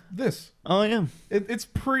 Is this? Oh yeah. It's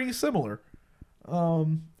pretty similar.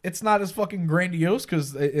 It's not as fucking grandiose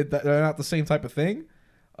because they're not the same type of thing.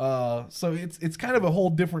 So it's kind of a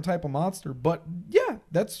whole different type of monster. But yeah,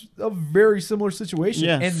 that's a very similar situation.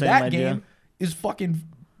 Yeah, and same that idea. game is fucking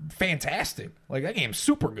fantastic. Like that game's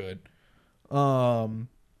super good. Yeah,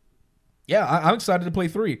 I'm excited to play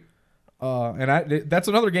 3. That's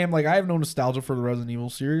another game. Like I have no nostalgia for the Resident Evil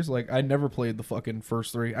series. Like I never played the fucking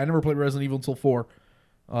first 3. I never played Resident Evil until 4.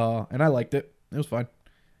 And I liked it. It was fine.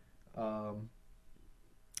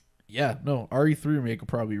 Yeah, no, RE3 remake will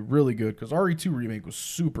probably be really good because RE2 remake was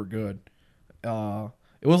super good.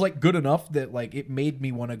 It was like good enough that like it made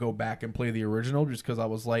me want to go back and play the original just because I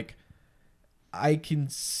was like, I can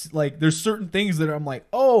like there's certain things that I'm like,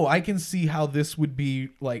 oh, I can see how this would be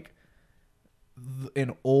like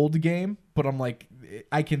an old game, but I'm like,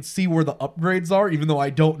 I can see where the upgrades are, even though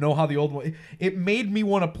I don't know how the old one. It made me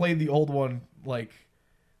want to play the old one, like,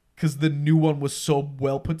 because the new one was so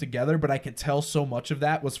well put together. But I could tell so much of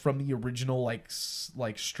that was from the original, like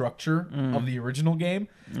structure of the original game.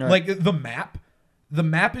 Right. Like the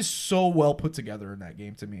map is so well put together in that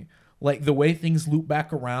game to me. Like the way things loop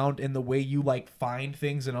back around and the way you like find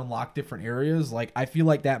things and unlock different areas. Like I feel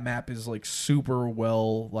like that map is like super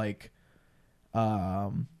well like.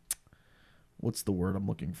 What's the word I'm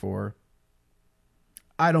looking for?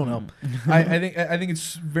 I don't know. I think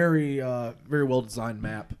it's very very well designed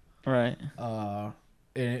map. Right. And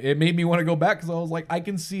it made me want to go back because I was like, I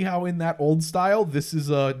can see how in that old style this is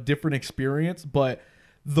a different experience, but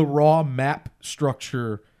the raw map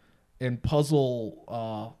structure and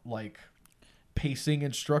puzzle like pacing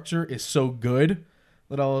and structure is so good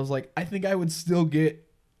that I was like, I think I would still get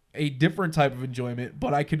a different type of enjoyment,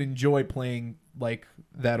 but I could enjoy playing like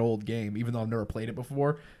that old game, even though I've never played it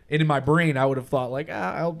before. And in my brain, I would have thought like,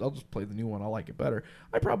 I'll just play the new one. I'll like it better.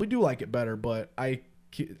 I probably do like it better, but I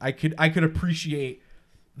could appreciate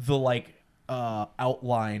the like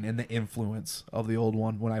outline and the influence of the old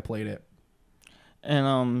one when I played it.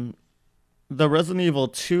 And the Resident Evil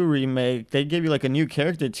 2 remake, they gave you like a new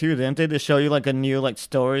character too, didn't they? To show you like a new like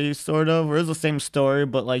story sort of, or is the same story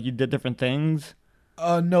but like you did different things?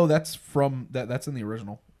 No, that's from that's in the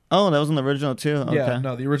original. Oh, that was in the original too. Okay. Yeah,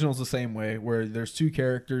 no, the original's the same way where there's 2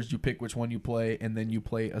 characters, you pick which one you play, and then you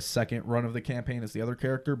play a second run of the campaign as the other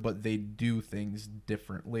character, but they do things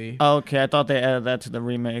differently. Okay, I thought they added that to the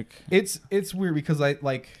remake. It's weird because I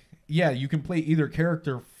like you can play either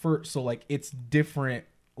character first, so like it's different.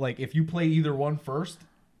 Like if you play either one first,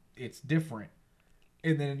 it's different.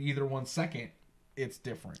 And then either one second, it's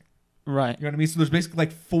different. Right. You know what I mean? So there's basically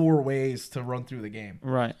like 4 ways to run through the game.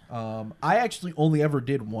 Right. I actually only ever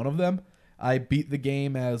did one of them. I beat the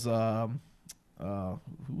game as who the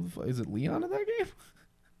fuck, is it Leon in that game?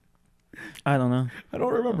 I don't know. I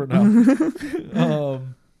don't remember now.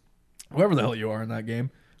 Whoever the hell you are in that game.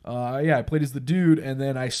 Yeah, I played as the dude, and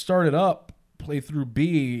then I started up, played through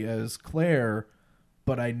B as Claire,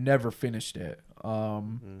 but I never finished it. But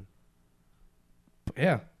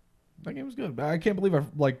yeah, that game was good. I can't believe I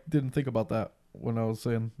like didn't think about that when I was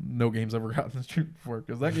saying no game's ever gotten this treatment before,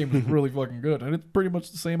 because that game is really fucking good, and it's pretty much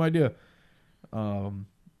the same idea. I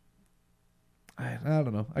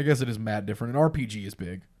don't know. I guess it is mad different. An RPG is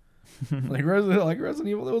big. like Resident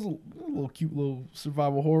Evil, that was a little cute little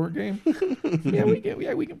survival horror game.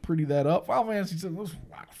 we can pretty that up. Final Fantasy VII was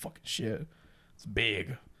a lot of fucking shit. It's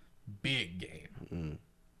big game.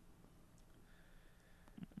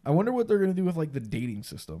 I wonder what they're gonna do with like the dating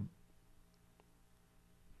system.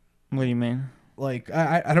 What do you mean? Like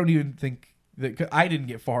I don't even think that, 'cause I didn't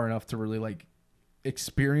get far enough to really like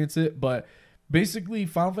experience it, but basically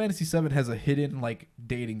Final Fantasy VII has a hidden like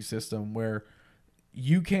dating system where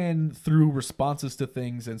you can, through responses to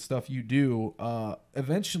things and stuff you do,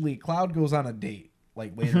 eventually Cloud goes on a date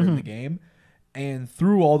like later in the game, And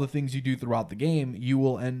through all the things you do throughout the game, you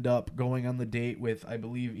will end up going on the date with, I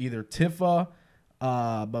believe, either Tifa,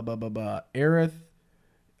 Aerith.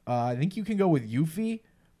 I think you can go with Yuffie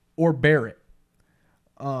or Barrett.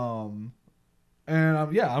 And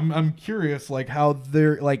I'm curious, like, how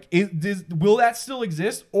they're like, will that still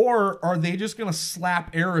exist, or are they just gonna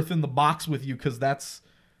slap Aerith in the box with you because that's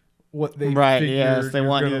what they figure yes, they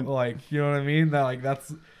want gonna, you, like, you know what I mean? That, like,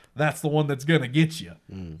 that's the one that's gonna get you.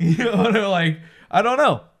 You know, they're like, I don't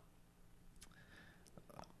know.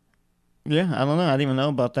 Yeah, I don't know. I didn't even know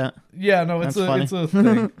about that. Yeah, no, it's That's a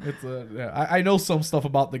thing. I know some stuff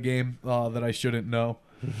about the game that I shouldn't know.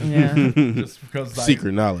 Yeah. Just because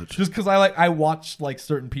Secret knowledge. Just because I watch like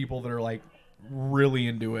certain people that are like really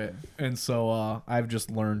into it, and so I've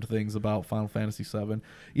just learned things about Final Fantasy VII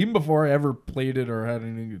even before I ever played it or had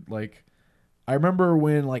any, like, I remember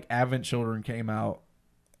when like Advent Children came out,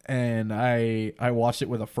 and I watched it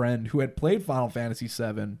with a friend who had played Final Fantasy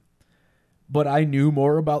VII, but I knew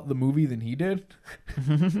more about the movie than he did.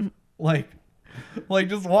 like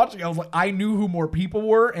just watching, I was like, I knew who more people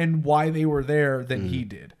were and why they were there than he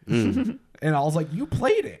did. And I was like, you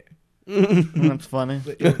played it. That's funny.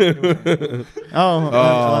 Oh, That's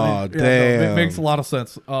funny. damn. No, it makes a lot of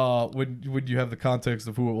sense when you have the context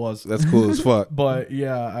of who it was. That's cool as fuck. But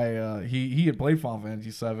yeah, he had played Final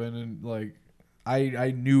Fantasy VII, and like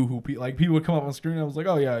I knew who people would come up on screen, and I was like,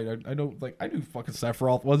 oh yeah, I know, like, I knew fucking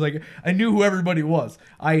Sephiroth was, like, I knew who everybody was.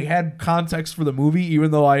 I had context for the movie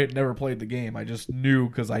even though I had never played the game. I just knew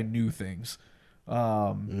because I knew things.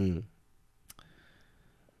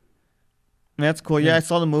 That's cool. Yeah, I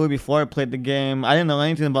saw the movie before I played the game. I didn't know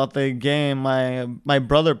anything about the game. My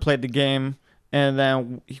brother played the game, and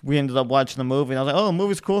then we ended up watching the movie. And I was like, oh, the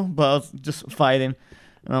movie's cool, but I was just fighting.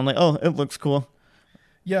 And I'm like, oh, it looks cool.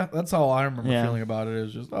 Yeah, that's how I remember feeling about it. It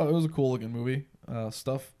was just, oh, it was a cool looking movie.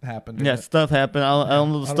 Stuff happened. Yeah, stuff happened. I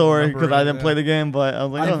don't know the story because I didn't play the game, but I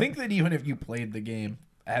was like, I think that even if you played the game,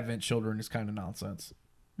 Advent Children is kind of nonsense.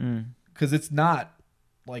 Because it's not,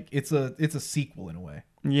 like, it's a sequel in a way.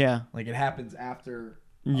 Yeah. Like, it happens after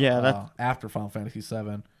after Final Fantasy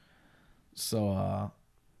VII. So,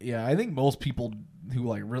 yeah, I think most people who,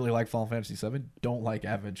 like, really like Final Fantasy VII don't like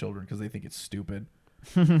Advent Children because they think it's stupid.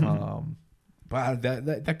 But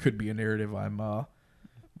that could be a narrative I'm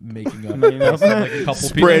making up. Like a couple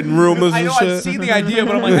Spreading people. rumors I and know shit. I've seen the idea,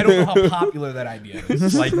 but I'm like, I don't know how popular that idea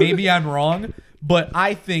is. Like, maybe I'm wrong, but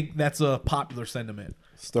I think that's a popular sentiment.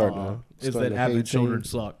 Is that Advent Children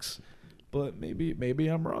sucks. But maybe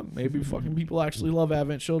I'm wrong. Maybe fucking people actually love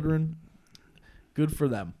Advent Children. Good for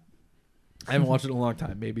them. I haven't watched it in a long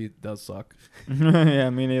time. Maybe it does suck. Yeah,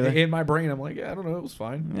 me neither. In my brain, I'm like, yeah, I don't know. It was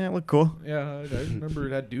fine. Yeah, it looked cool. Yeah, I remember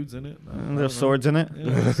it had dudes in it. There's swords in it.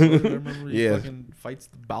 Yeah, I remember he Yeah. fucking fights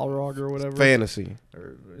the Balrog or whatever. Fantasy.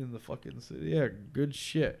 Or in the fucking city. Yeah, good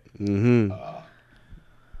shit. Mm-hmm.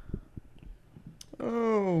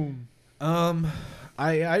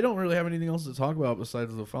 I don't really have anything else to talk about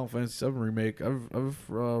besides the Final Fantasy VII remake. I've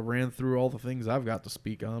ran through all the things I've got to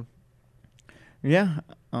speak on. Yeah.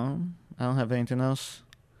 I don't have anything else.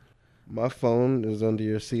 My phone is under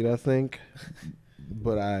your seat, I think.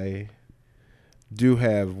 But I do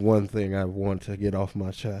have one thing I want to get off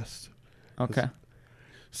my chest. Okay.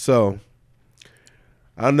 So,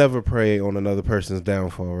 I'll never prey on another person's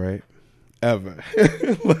downfall, right? Ever.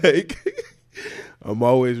 Like, I'm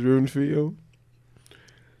always rooting for you.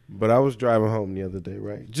 But I was driving home the other day,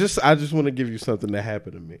 right? I just want to give you something that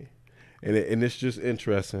happened to me. And it's just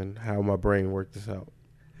interesting how my brain worked this out.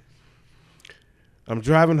 I'm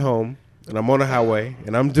driving home, and I'm on a highway,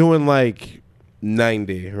 and I'm doing like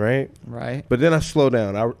 90, right? Right. But then I slow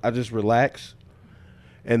down. I just relax,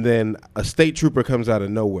 and then a state trooper comes out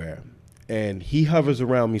of nowhere, and he hovers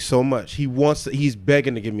around me so much. He's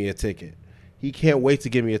begging to give me a ticket. He can't wait to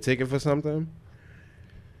give me a ticket for something.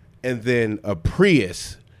 And then a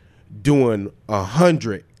Prius doing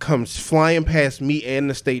 100 comes flying past me and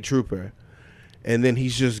the state trooper, and then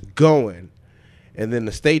he's just going. And then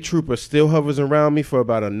the state trooper still hovers around me for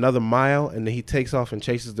about another mile, and then he takes off and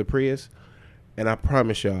chases the Prius. And I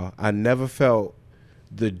promise y'all, I never felt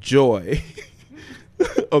the joy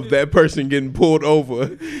of that person getting pulled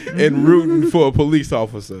over and rooting for a police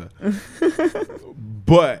officer.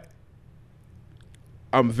 But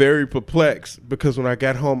I'm very perplexed because when I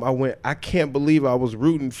got home, I can't believe I was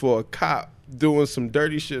rooting for a cop doing some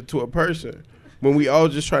dirty shit to a person when we all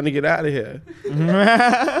just trying to get out of here.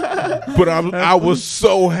 But I was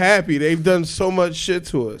so happy. They've done so much shit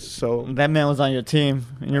to us. So That man was on your team,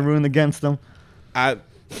 and you're rooting against him. I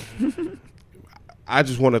I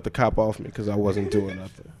just wanted the cop off me because I wasn't doing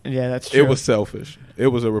nothing. Yeah, that's true. It was selfish. It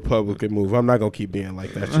was a Republican move. I'm not gonna keep being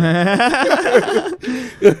like that.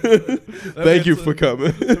 Thank you for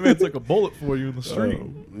coming. That man took a bullet for you in the street.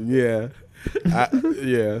 Yeah,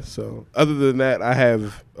 yeah. So other than that, I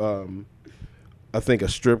have I think a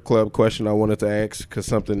strip club question I wanted to ask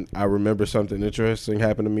because I remember something interesting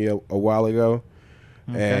happened to me a while ago,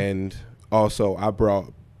 and also I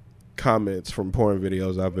brought comments from porn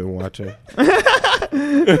videos I've been watching.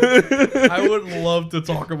 I would love to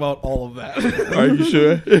talk about all of that. Are you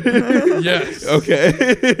sure? Yes.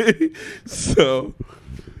 Okay. So,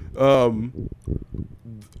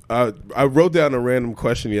 I wrote down a random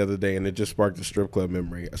question the other day, and it just sparked a strip club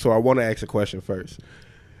memory. So I want to ask a question first.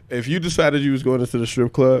 If you decided you was going into the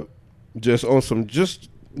strip club, just on some,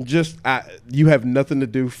 you have nothing to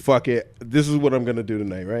do. Fuck it. This is what I'm gonna do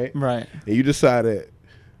tonight, right? Right. And you decided,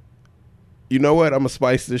 you know what? I'm gonna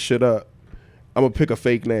spice this shit up. I'm gonna pick a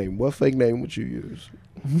fake name. What fake name would you use?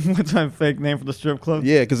 What's my fake name for the strip club?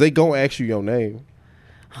 Yeah, because they gonna ask you your name.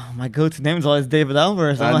 Oh, my go-to name is always David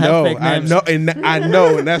Alvarez. I don't have fake names. I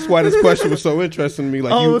know, and that's why this question was so interesting to me.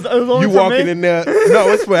 Like it was only you for walking me? in there.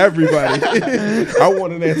 No, it's for everybody. I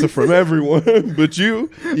want an answer from everyone, but you,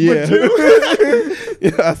 yeah,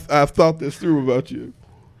 yeah. I've thought this through about you.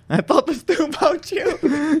 I thought this through about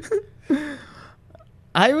you.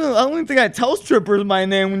 I don't think I tell strippers my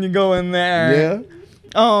name when you go in there.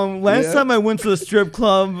 Yeah. Last time I went to the strip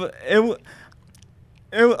club,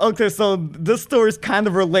 okay, so this story is kind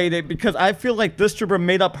of related because I feel like this stripper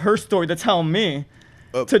made up her story to tell me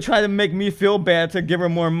to try to make me feel bad to give her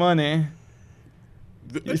more money.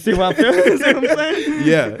 You see what I'm saying?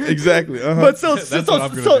 Yeah, exactly. Uh-huh. But she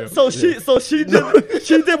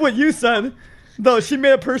did what you said. Though she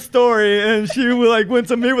made up her story and she went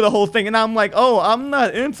to me with the whole thing, and I'm like, oh, I'm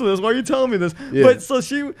not into this. Why are you telling me this? Yeah. But so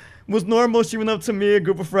she was normal. She went up to me, a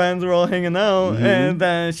group of friends, we're all hanging out, and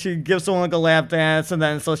then she gives someone like a lap dance, and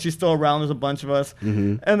then so she's still around. There's a bunch of us,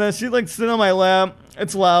 and then she sitting on my lap.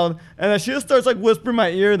 It's loud, and then she just starts whispering in my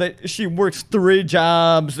ear that she works 3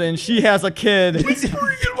 jobs and she has a kid.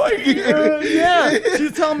 Whispering in my ear. Yeah,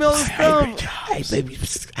 she's telling me all this stuff. Hey, baby,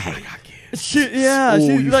 I got kids. She's I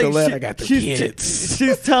got the kids.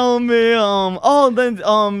 She's telling me,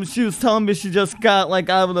 she was telling me she just got out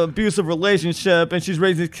of an abusive relationship and she's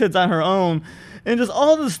raising kids on her own, and just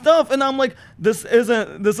all this stuff. And I'm like, this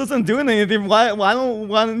isn't doing anything. Why I don't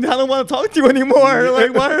want to talk to you anymore.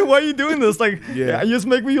 Why are you doing this? You just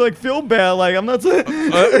make me feel bad. I'm not.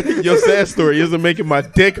 Your sad story isn't making my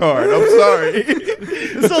dick hard. I'm sorry.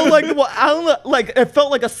 So I don't know. It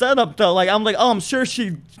felt like a setup though. I'm like, oh, I'm sure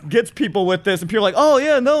she gets people with this, and people are like, oh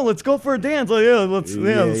yeah, no, let's go for a dance. Let's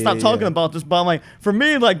stop talking about this. But I'm like, for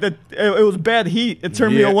me, it was bad heat. It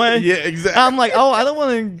turned me away. Yeah, exactly. I'm like, oh, I don't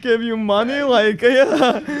want to give you money.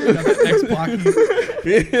 Xbox.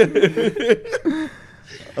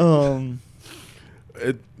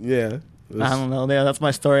 Yeah. I don't know. Yeah, that's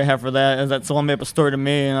my story I have for that. Is that someone made up a story to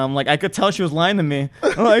me, and I'm like, I could tell she was lying to me.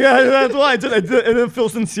 I'm like, yeah, that's why. It didn't feel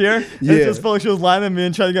sincere. Yeah. It just felt like she was lying to me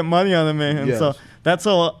and trying to get money out of me. And so that's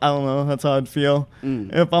how, I don't know, that's how I'd feel.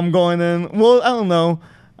 If I'm going in, well, I don't know.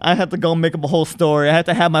 I have to go make up a whole story. I have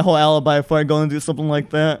to have my whole alibi before I go and do something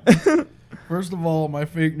like that. First of all, my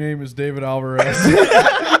fake name is David Alvarez,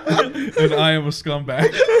 and I am a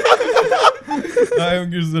scumbag. I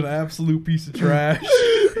am just an absolute piece of trash.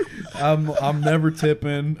 I'm never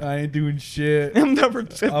tipping. I ain't doing shit. I'm never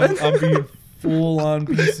tipping. I'm being full on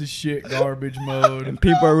piece of shit garbage mode.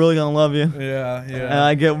 People are really gonna love you. Yeah. And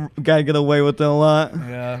I gotta get away with it a lot.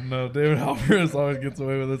 Yeah, no, David Alvarez always gets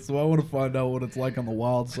away with it, so I want to find out what it's like on the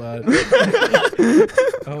wild side.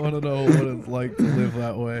 I want to know what it's like to live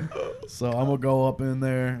that way. So I'm gonna go up in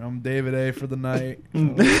there. I'm David A for the night.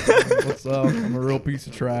 What's up? I'm a real piece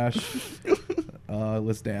of trash.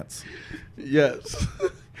 Let's dance. Yes.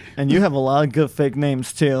 And you have a lot of good fake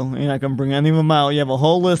names too. You're not gonna bring any of them out. You have a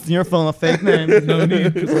whole list in your phone of fake names. No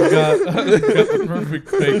need, because I got the perfect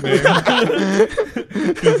fake name.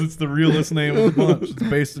 Because it's the realest name of the bunch. It's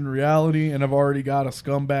based in reality, and I've already got a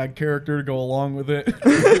scumbag character to go along with it.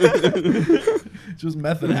 Just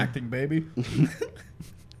method acting, baby.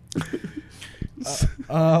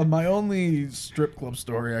 My only strip club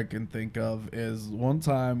story I can think of is one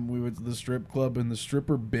time we went to the strip club and the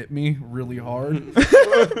stripper bit me really hard. And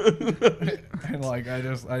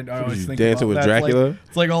I always think dancing about with that. Dracula?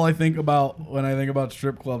 It's like all I think about when I think about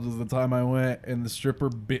strip clubs is the time I went and the stripper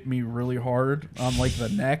bit me really hard on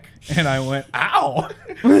the neck, and I went ow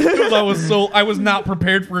because I was not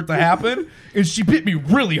prepared for it to happen, and she bit me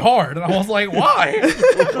really hard, and I was like, why?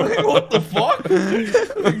 What the fuck?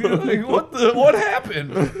 What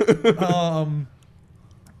happened?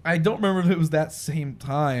 I don't remember if it was that same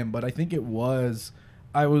time, but I think it was.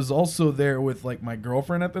 I was also there with like my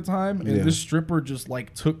girlfriend at the time, and Yeah. this stripper just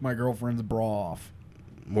like took my girlfriend's bra off.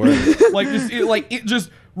 Word. Like it just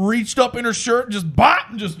reached up in her shirt, just bop,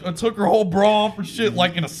 and just took her whole bra off and shit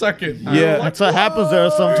like in a second. Yeah. That's what happens there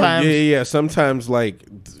sometimes. Yeah. Sometimes like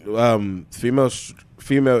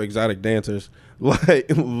female exotic dancers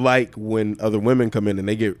like when other women come in and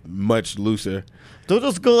they get much looser. They'll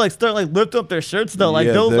just go like start like lift up their shirts though. Like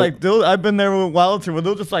Yeah, they'll I've been there with Wilder where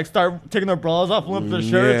they'll just like start taking their bras off, lift their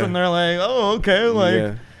shirts, Yeah. and they're like, oh okay, like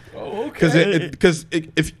Yeah. Oh, okay. Because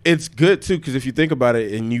if it's good too, because if you think about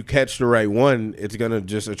it and you catch the right one, it's gonna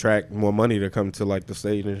just attract more money to come to like the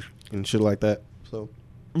stage and shit like that. So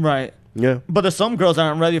right. yeah, But there's some girls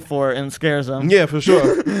aren't ready for it and it scares them. yeah, for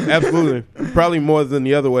sure, absolutely, probably more than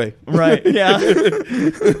the other way, Right. Yeah.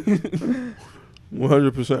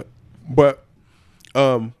 100%. But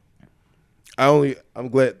I'm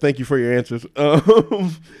glad. Thank you for your answers.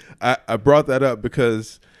 I brought that up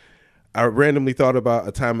because I randomly thought about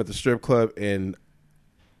a time at the strip club and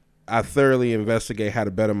I thoroughly investigate how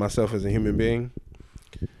to better myself as a human being.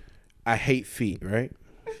 I hate feet, right?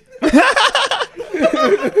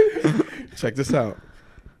 Check this out.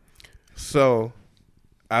 So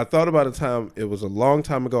I thought about a time, it was a long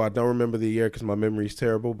time ago. I don't remember the year because my memory is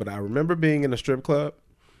terrible, but I remember being in a strip club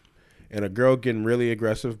and a girl getting really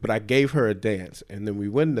aggressive, but I gave her a dance. And then we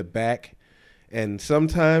went in the back, and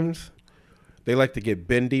sometimes they like to get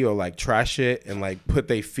bendy or like try shit and like put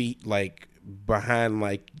their feet like behind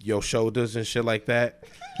like your shoulders and shit like that.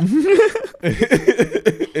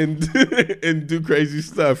 and do crazy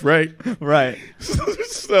stuff, right? Right.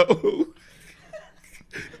 So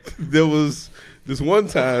there was this one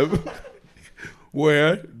time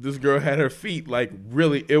where this girl had her feet like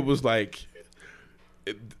really, it was like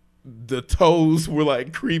the toes were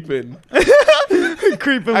like creeping.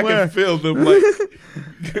 Creeping I where? can feel them like.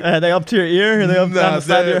 Are they up to your ear? Are they up down the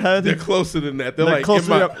side of your head? They're closer than that. They're They're like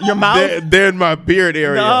closer in my, to your mouth? They're in my beard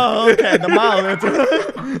area. Oh, okay. The mouth.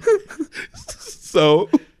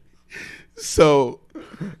 So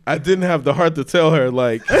I didn't have the heart to tell her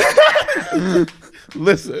like,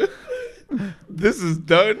 listen, this is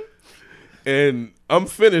done, and I'm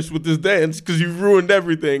finished with this dance because you ruined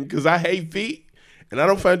everything. Because I hate feet, and I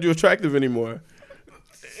don't find you attractive anymore.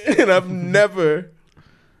 And I've never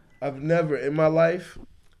in my life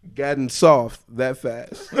gotten soft that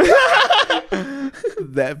fast.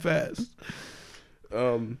 That fast.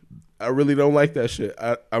 I really don't like that shit.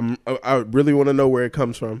 I really want to know where it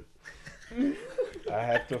comes from. I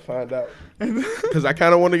have to find out because I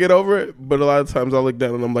kind of want to get over it, but a lot of times I look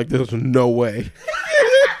down and I'm like, "There's no way.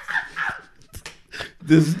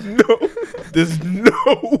 There's no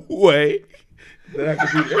way that I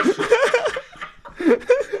could do that shit."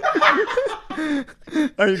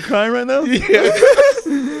 Are you crying right now? Yeah,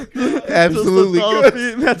 absolutely. Just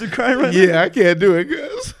Cuz. Imagine crying right now. Yeah, I can't do it,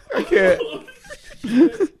 cuz. I can't.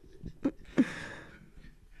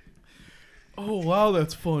 Oh wow,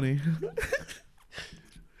 that's funny.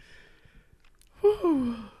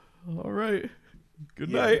 Whew. All right.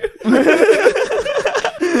 Good night.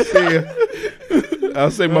 See ya.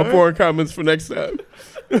 I'll save my porn comments for next time.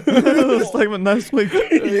 It's like next week.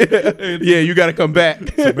 Yeah, you got to come back.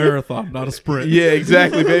 It's a marathon, not a sprint. Yeah,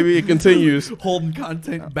 exactly, baby. It continues. Holding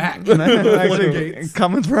content back. Actually, Floodgates.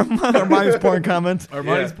 coming from Armani's porn comments.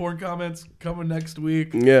 Armani's Yeah. porn comments coming next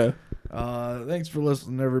week. Yeah. Thanks for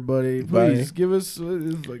listening, everybody. Bye. Please give us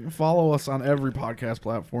follow us on every podcast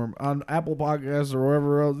platform, on Apple Podcasts or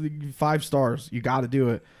wherever else. 5 stars. You got to do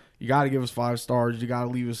it. You got to give us 5 stars. You got to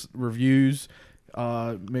leave us reviews.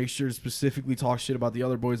 Make sure to specifically talk shit about the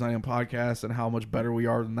other Boys I Am podcast and how much better we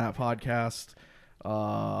are than that podcast.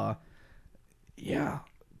 Yeah,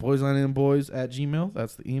 boysIamboys@gmail.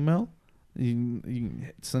 That's the email. You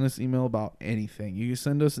can send us an email about anything. You can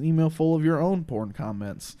send us an email full of your own porn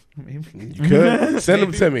comments. Maybe You could. Send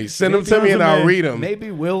them to me. Send them to me and I'll read them. Maybe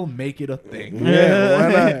we'll make it a thing. Yeah,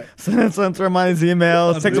 why not? Send it to Armani's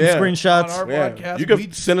email. Take some Yeah. screenshots. On our Yeah. podcast, You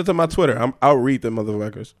can send it to my Twitter. I'll read them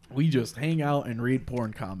motherfuckers. we just hang out and read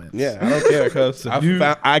porn comments. Yeah, I don't care because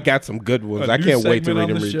I got some good ones. I can't wait to read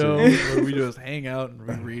them. on the Read show too. where we just hang out and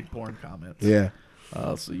we read porn comments. Yeah.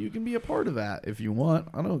 So you can be a part of that if you want.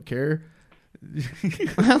 I don't care.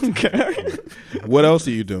 I don't care. What else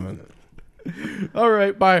are you doing? All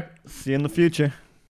right, bye. See you in the future.